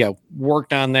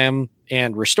 worked on them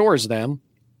and restores them.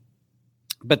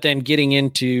 But then getting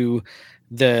into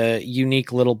the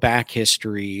unique little back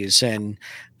histories. And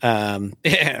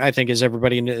I think as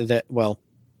everybody knew that, well,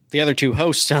 the other two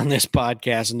hosts on this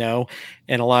podcast know,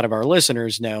 and a lot of our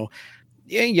listeners know,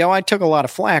 I took a lot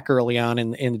of flack early on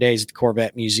in the days at the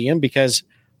Corvette Museum because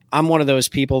I'm one of those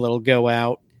people that'll go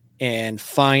out and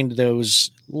find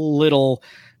those little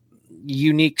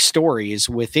unique stories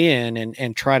within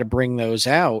and try to bring those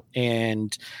out,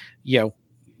 and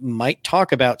might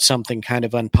talk about something kind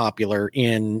of unpopular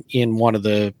in one of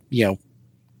the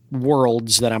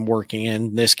worlds that I'm working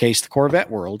in this case the Corvette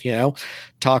world.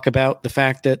 Talk about the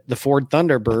fact that the Ford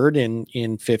Thunderbird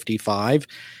in 55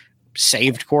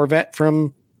 saved Corvette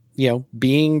from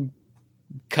being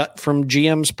cut from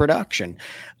GM's production,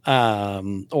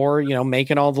 or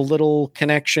making all the little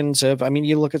connections of,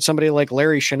 you look at somebody like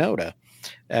Larry Shinoda,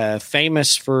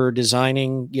 famous for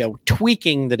designing,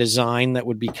 tweaking the design that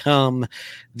would become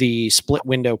the split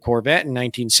window Corvette in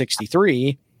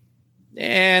 1963,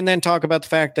 and then talk about the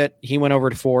fact that he went over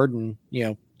to Ford and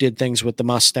did things with the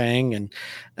Mustang and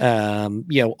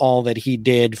all that he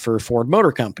did for Ford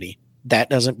Motor Company. That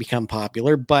doesn't become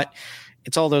popular, but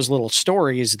it's all those little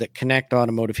stories that connect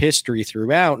automotive history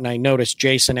throughout. And I noticed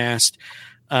Jason asked,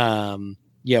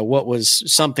 what was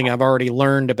something I've already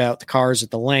learned about the cars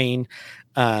at the lane.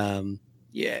 I'm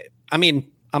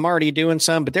already doing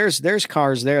some, but there's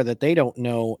cars there that they don't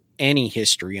know any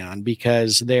history on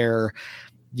because they're,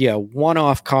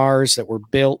 one-off cars that were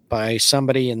built by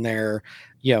somebody in their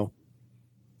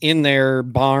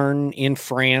barn in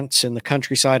France, in the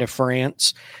countryside of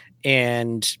France.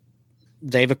 And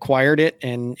they've acquired it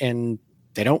and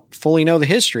they don't fully know the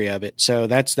history of it. So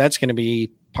that's going to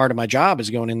be part of my job, is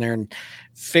going in there and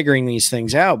figuring these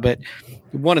things out. But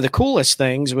one of the coolest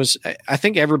things was, I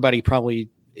think everybody probably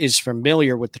is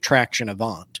familiar with the Traction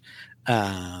Avant.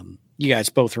 You guys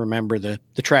both remember the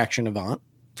Traction Avant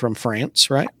from France,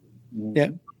 right? Yeah.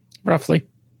 Roughly.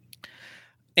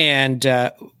 And,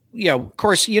 of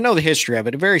course, the history of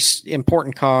it, a very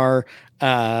important car,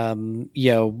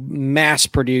 mass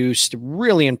produced,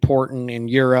 really important in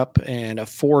Europe and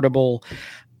affordable.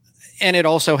 And it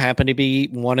also happened to be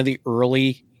one of the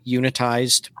early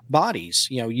unitized bodies,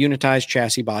 unitized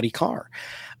chassis body car.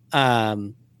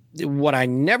 What I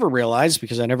never realized,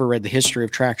 because I never read the history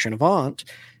of Traction Avant,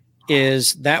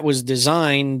 is that was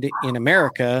designed in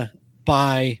America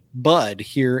by Bud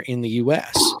here in the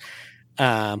U.S.,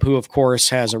 who, of course,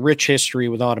 has a rich history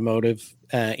with automotive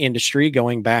industry,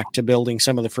 going back to building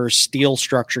some of the first steel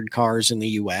structured cars in the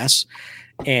U.S.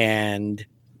 and,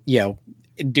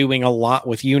 doing a lot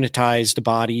with unitized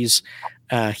bodies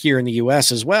here in the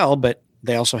U.S. as well. But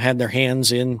they also had their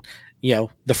hands in,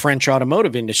 the French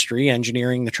automotive industry,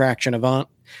 engineering the Traction Avant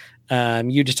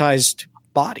unitized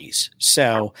bodies.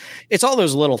 So it's all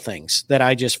those little things that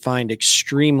I just find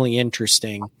extremely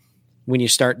interesting when you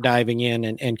start diving in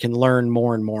and can learn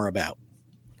more and more about.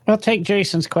 Well, take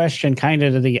Jason's question kind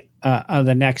of to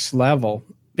the next level,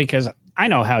 because I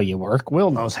know how you work.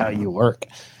 Will knows how you work.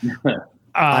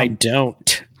 I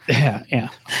don't. Yeah.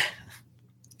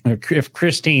 If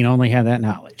Christine only had that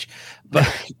knowledge.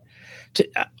 But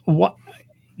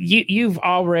you've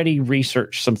already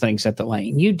researched some things at the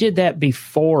lane. You did that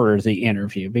before the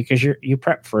interview because you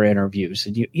prep for interviews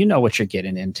and you know what you're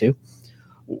getting into.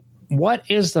 What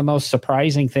is the most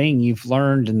surprising thing you've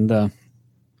learned in the,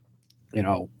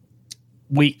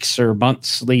 weeks or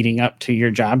months leading up to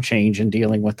your job change and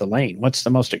dealing with the lane? What's the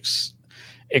most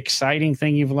exciting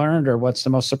thing you've learned, or what's the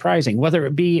most surprising, whether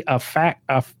it be a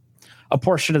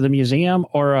portion of the museum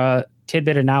or a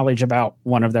tidbit of knowledge about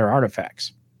one of their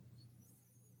artifacts?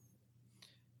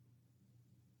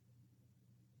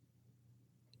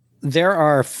 There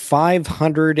are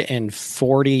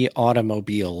 540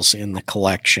 automobiles in the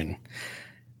collection.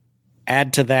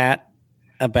 Add to that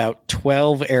about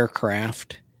 12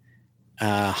 aircraft,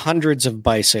 hundreds of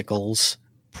bicycles,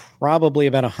 probably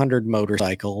about 100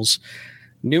 motorcycles,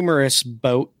 numerous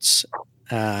boats.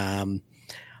 I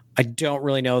don't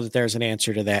really know that there's an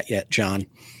answer to that yet, John.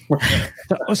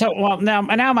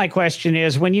 Now my question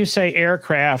is, when you say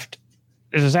aircraft,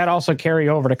 does that also carry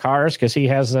over to cars? Because he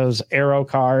has those aero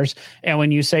cars. And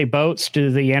when you say boats, do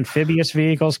the amphibious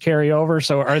vehicles carry over?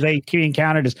 So are they being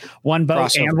counted as one boat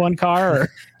crossover and one car? Or?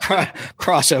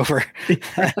 Crossover.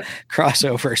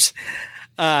 Crossovers.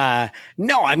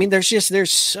 No,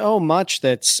 there's so much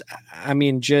that's,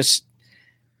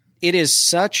 it is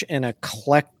such an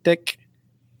eclectic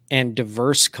and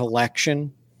diverse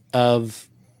collection of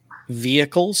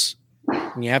vehicles.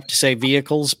 And you have to say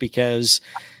vehicles because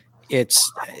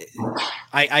it's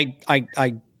I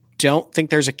don't think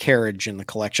there's a carriage in the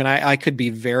collection. I could be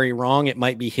very wrong. It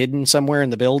might be hidden somewhere in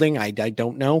the building. I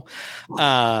don't know.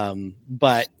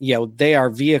 But they are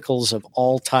vehicles of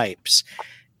all types,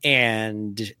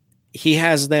 and he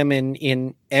has them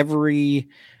in every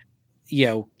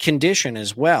condition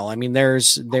as well. I mean, there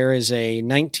is a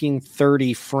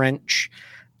 1930 French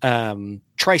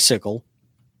tricycle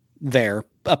there,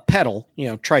 a pedal,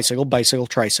 tricycle, bicycle,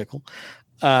 tricycle,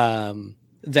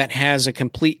 that has a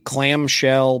complete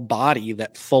clamshell body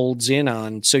that folds in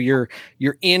on. So you're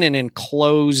in an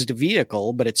enclosed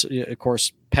vehicle, but it's of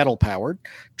course pedal powered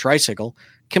tricycle,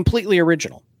 completely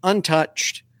original,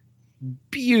 untouched,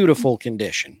 beautiful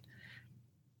condition,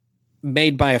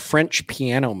 made by a French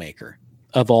piano maker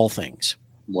of all things.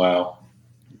 Wow.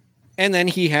 And then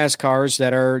he has cars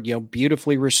that are,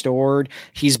 beautifully restored.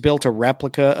 He's built a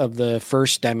replica of the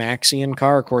first Dymaxion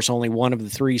car. Of course, only one of the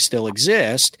three still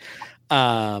exist.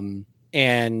 And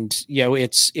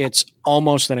it's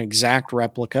almost an exact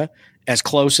replica, as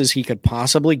close as he could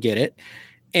possibly get it.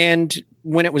 And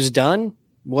when it was done,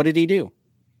 what did he do?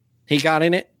 He got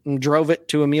in it and drove it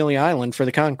to Amelia Island for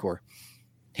the Concours.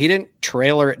 He didn't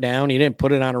trailer it down. He didn't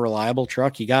put it on a reliable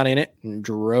truck. He got in it and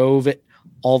drove it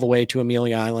all the way to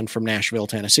Amelia Island from Nashville,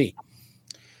 Tennessee.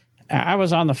 I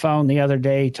was on the phone the other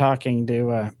day talking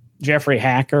to Jeffrey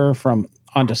Hacker from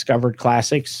Undiscovered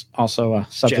Classics, also a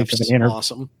subject Jeff's of an interview.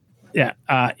 Awesome. Yeah,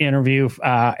 interview,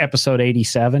 episode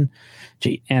 87.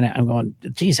 Gee, and I'm going,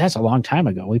 geez, that's a long time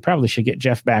ago. We probably should get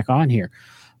Jeff back on here.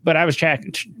 But I was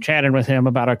chatting with him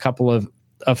about a couple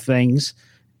of things,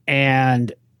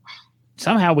 and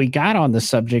somehow we got on the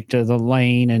subject of the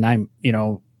lane, and I'm,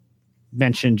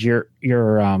 mentioned your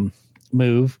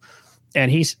move,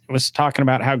 and he was talking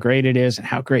about how great it is and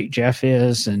how great Jeff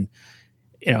is. And,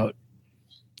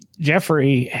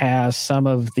 Jeffrey has some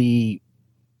of the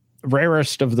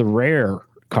rarest of the rare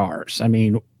cars. I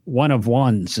mean, one of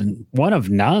ones and one of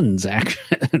nones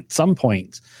actually at some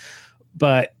points,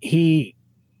 but he's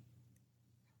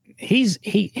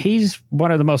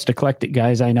one of the most eclectic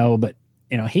guys I know. But,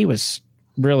 he was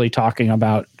really talking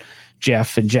about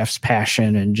Jeff and Jeff's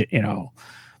passion and,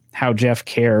 how Jeff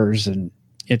cares. And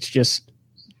it's just,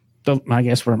 I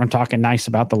guess I'm talking nice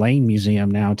about the Lane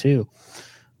Museum now too,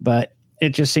 but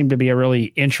it just seemed to be a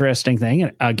really interesting thing.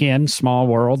 And again, small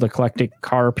world, eclectic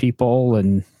car people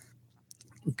and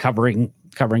covering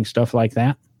stuff like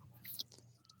that.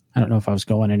 I don't know if I was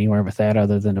going anywhere with that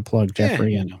other than to plug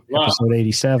Jeffrey in episode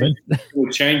 87.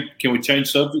 Can we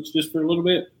change subjects just for a little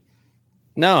bit?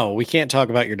 No, we can't talk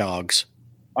about your dogs.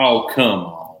 Oh, come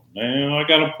on, man. I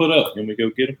got to put up. Can we go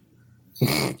get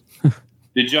them?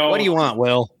 Did y'all? What do you want,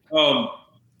 Will?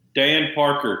 Dan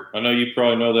Parker. I know you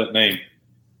probably know that name.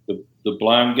 The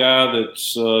blind guy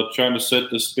that's trying to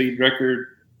set the speed record,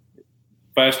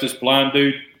 fastest blind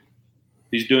dude.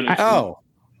 He's doing it.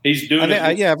 He's doing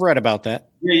it. Yeah, I've read about that.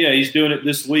 Yeah, he's doing it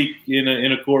this week in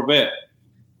a Corvette.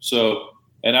 So,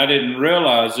 and I didn't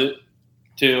realize it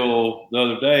till the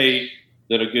other day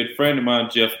that a good friend of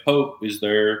mine, Jeff Pope, is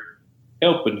there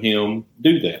helping him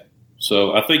do that.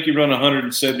 So I think he run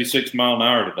 176 mile an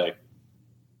hour today.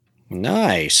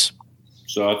 Nice.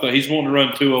 So I thought he's wanting to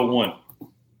run 201.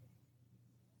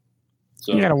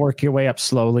 So you got to work your way up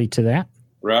slowly to that,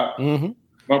 right? Mm-hmm.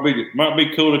 Might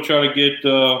be cool to try to get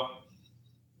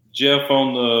Jeff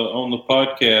on the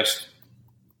podcast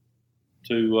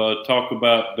to talk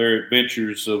about their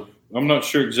adventures. I'm not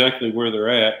sure exactly where they're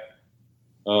at,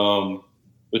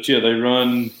 but yeah, they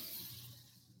run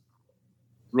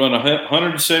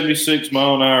 176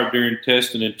 mile an hour during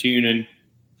testing and tuning,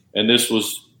 and this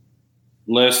was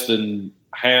less than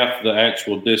half the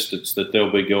actual distance that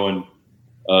they'll be going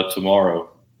tomorrow.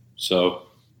 So,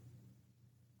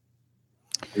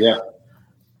 yeah.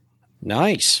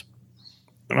 Nice.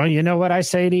 Well, you know what I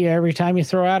say to you every time you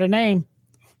throw out a name?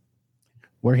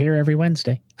 We're here every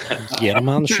Wednesday. Get them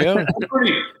on the show.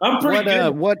 I'm pretty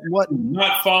good. What?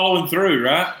 Not following through,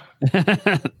 right?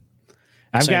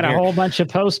 I've Same got a here. whole bunch of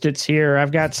Post-its here.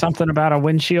 I've got something about a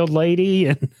windshield lady.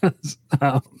 And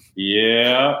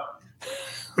Yeah.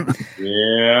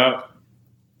 Yeah.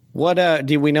 What?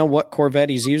 Do we know what Corvette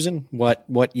he's using? What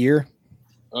year?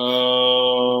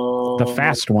 the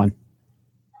fast one.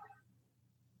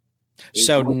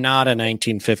 So not a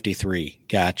 1953.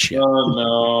 Gotcha.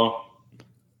 No.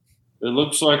 It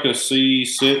looks like a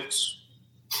C6.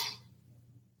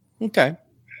 Okay.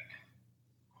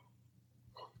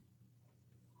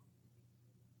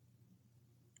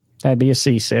 That'd be a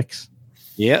C6.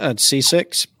 Yeah, it's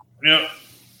C6. Yep.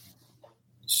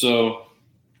 So,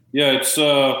 yeah, it's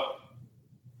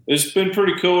It's been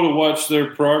pretty cool to watch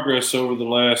their progress over the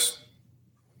last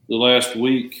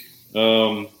week.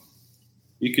 You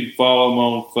can follow them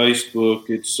on Facebook.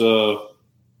 It's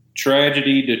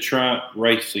Tragedy to Triumph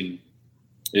Racing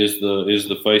is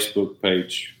the Facebook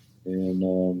page.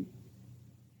 And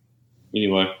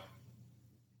anyway,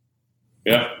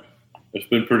 yeah, it's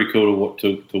been pretty cool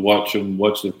to watch them,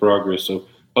 watch their progress. So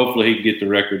hopefully he can get the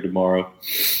record tomorrow.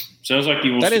 Sounds like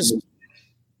he wants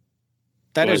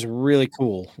That is really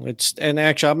cool. And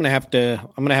actually I'm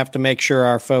gonna have to make sure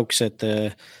our folks at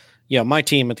the my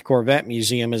team at the Corvette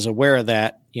Museum is aware of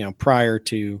that, prior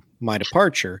to my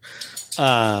departure.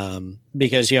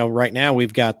 Because right now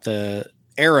we've got the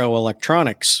Aero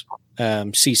Electronics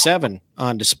C7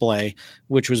 on display,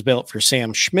 which was built for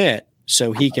Sam Schmidt,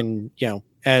 so he can,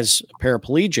 as a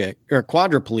paraplegic or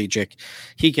quadriplegic,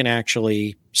 he can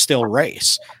actually still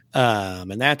race.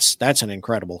 And that's an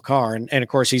incredible car. And of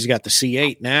course he's got the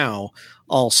C8 now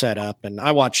all set up, and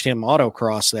I watched him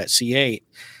autocross that C8,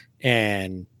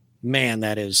 and man,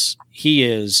 he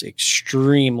is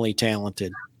extremely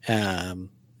talented,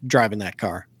 driving that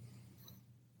car.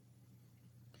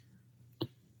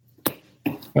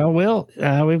 Well,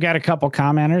 we've got a couple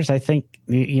commenters. I think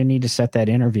you need to set that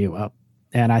interview up.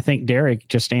 And I think Derek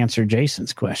just answered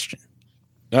Jason's question.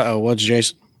 Uh-oh, what's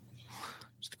Jason? It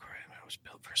was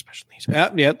built for special needs.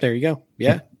 Yep, there you go.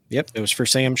 Yeah, yep, it was for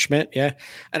Sam Schmidt, yeah.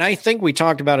 And I think we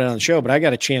talked about it on the show, but I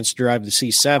got a chance to drive the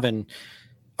C7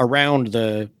 around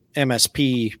the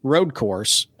MSP road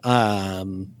course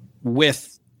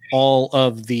with all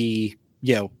of the,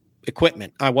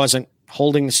 equipment. I wasn't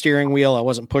holding the steering wheel. I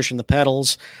wasn't pushing the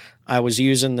pedals. I was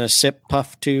using the SIP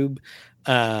puff tube,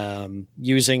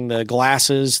 using the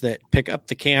glasses that pick up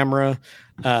the camera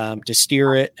to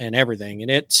steer it and everything.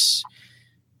 And it's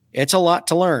a lot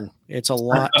to learn. It's a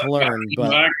lot to learn.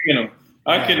 But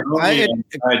I can imagine.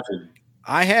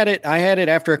 I had it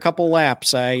after a couple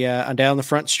laps. I down the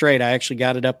front straight, I actually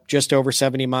got it up just over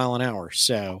 70 mile an hour.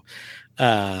 So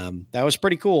that was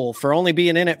pretty cool for only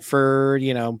being in it for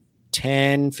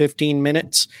 10, 15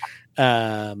 minutes.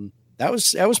 That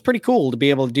was pretty cool to be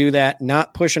able to do that,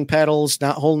 not pushing pedals,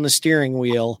 not holding the steering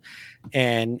wheel,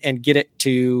 and get it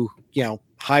to,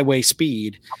 highway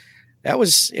speed. It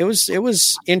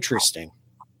was interesting.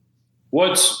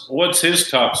 What's his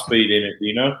top speed in it? Do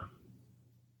you know?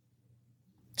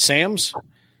 Sam's?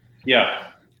 Yeah.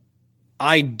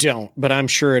 I don't, but I'm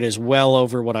sure it is well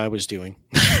over what I was doing.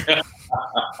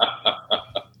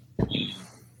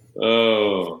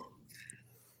 Oh.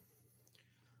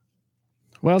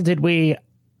 Well, did we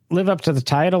live up to the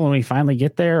title when we finally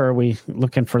get there, or are we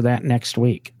looking for that next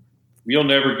week? You'll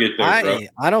never get there, bro.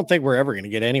 I don't think we're ever going to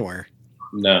get anywhere.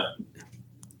 No.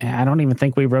 I don't even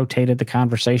think we rotated the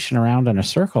conversation around in a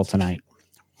circle tonight.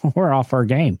 We're off our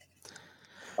game.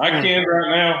 I can right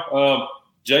now.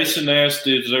 Jason asked,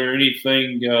 is there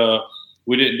anything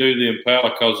we didn't do the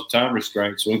Impala because of time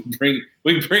restraints? So we can bring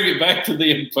it back to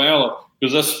the Impala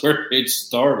because that's where it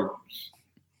started.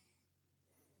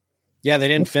 Yeah, they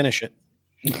didn't finish it.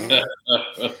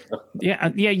 Yeah.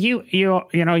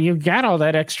 You got all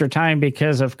that extra time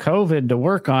because of COVID to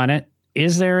work on it.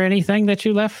 Is there anything that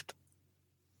you left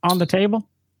on the table?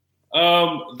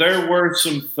 There were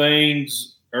some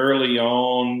things early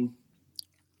on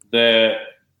that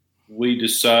we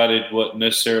decided wasn't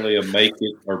necessarily a make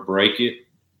it or break it.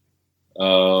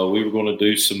 We were going to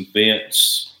do some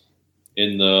vents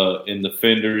in the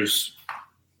fenders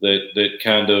that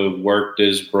kind of worked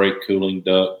as brake cooling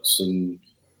ducts and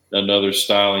another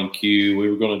styling cue. We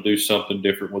were going to do something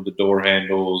different with the door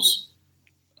handles.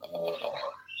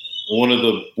 One of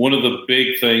the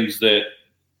big things that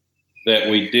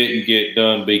we didn't get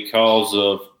done because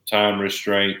of time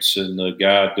restraints and the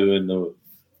guy doing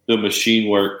the machine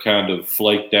work kind of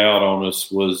flaked out on us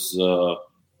was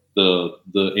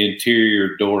the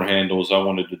interior door handles. I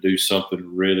wanted to do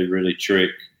something really, really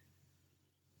trick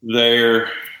there.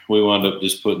 We wound up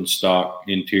just putting stock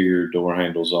interior door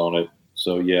handles on it.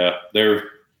 So yeah, there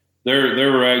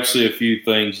were actually a few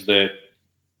things that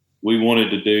we wanted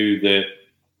to do that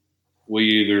we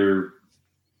either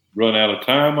run out of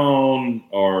time on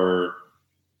or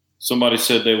somebody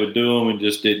said they would do them and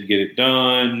just didn't get it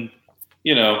done.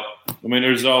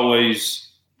 There's always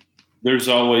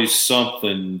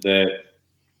something that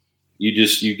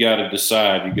you got to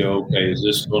decide. You go, okay, is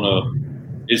this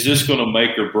gonna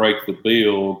make or break the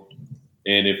build?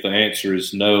 And if the answer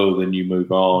is no, then you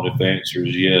move on. If the answer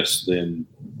is yes, then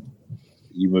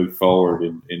you move forward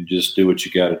and just do what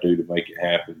you got to do to make it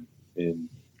happen. And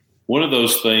one of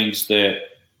those things that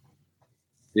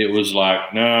it was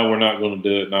like, no, we're not going to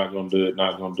do it, not going to do it,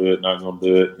 not going to do it, not going to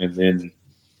do it. And then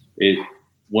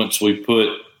once we put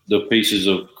the pieces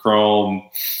of chrome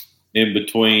in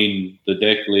between the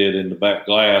deck lid and the back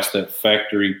glass, that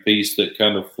factory piece that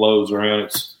kind of flows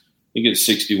around. It gets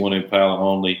 61 Impala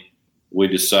only. We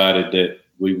decided that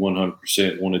we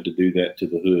 100% wanted to do that to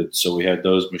the hood. So we had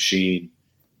those machined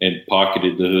and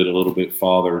pocketed the hood a little bit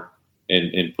farther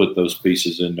and put those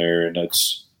pieces in there. And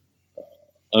that's,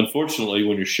 unfortunately,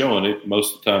 when you're showing it,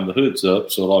 most of the time the hood's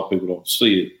up, so a lot of people don't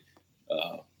see it.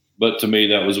 But to me,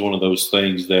 that was one of those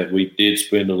things that we did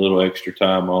spend a little extra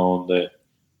time on that,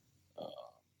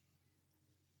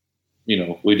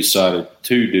 we decided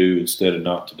to do instead of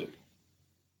not to do.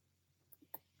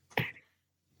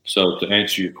 So to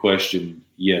answer your question,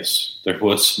 yes, there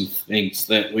was some things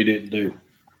that we didn't do.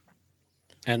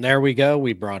 And there we go.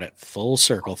 We brought it full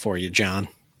circle for you, John.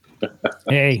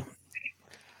 Hey,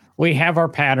 we have our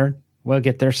pattern. We'll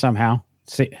get there somehow.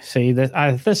 See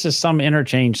that this is some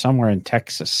interchange somewhere in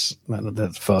Texas.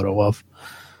 The photo of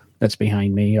that's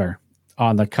behind me, or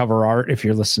on the cover art if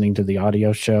you're listening to the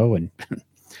audio show, and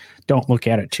don't look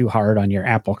at it too hard on your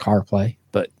Apple CarPlay.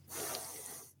 But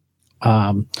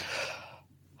I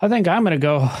think I'm going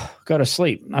to go to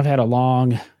sleep. I've had a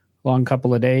long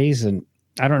couple of days, and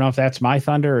I don't know if that's my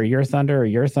thunder or your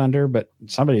thunder, but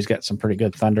somebody's got some pretty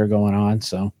good thunder going on.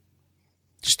 So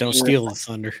just don't steal the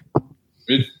thunder.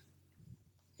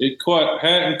 It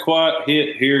hadn't quite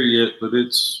hit here yet, but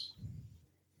it's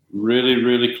really,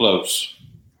 really close.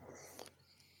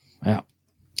 Yeah.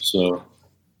 So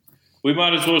we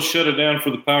might as well shut it down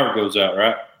before the power goes out,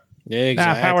 right? Yeah,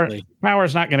 exactly.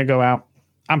 Power's not going to go out.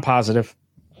 I'm positive.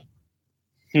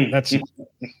 That's.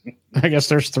 I guess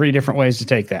there's 3 different ways to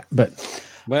take that, but.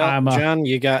 Well, John,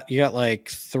 you got like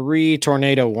 3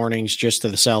 tornado warnings just to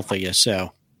the south of you,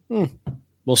 so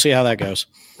we'll see how that goes.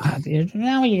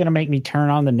 Now you're going to make me turn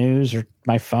on the news or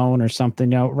my phone or something.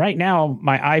 No, right now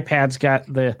my iPad's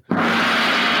got the sound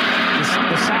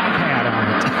pad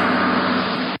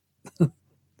on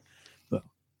it.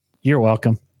 You're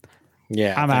welcome.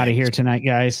 Yeah, I'm out of here tonight,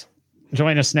 guys.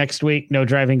 Join us next week.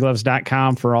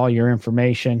 NoDrivingGloves.com for all your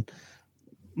information.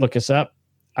 Look us up.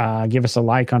 Give us a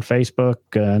like on Facebook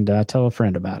and tell a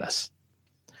friend about us.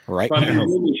 Right.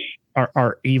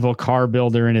 Our evil car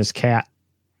builder and his cat.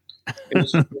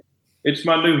 It's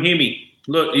my new Hemi.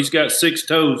 Look, he's got 6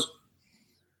 toes.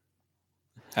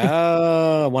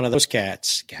 Oh, one of those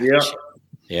cats. Gotcha.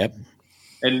 Yep.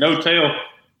 And no tail.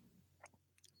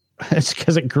 It's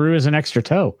because it grew as an extra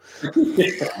toe.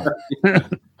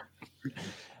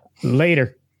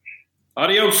 Later.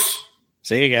 Adios.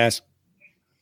 See you guys.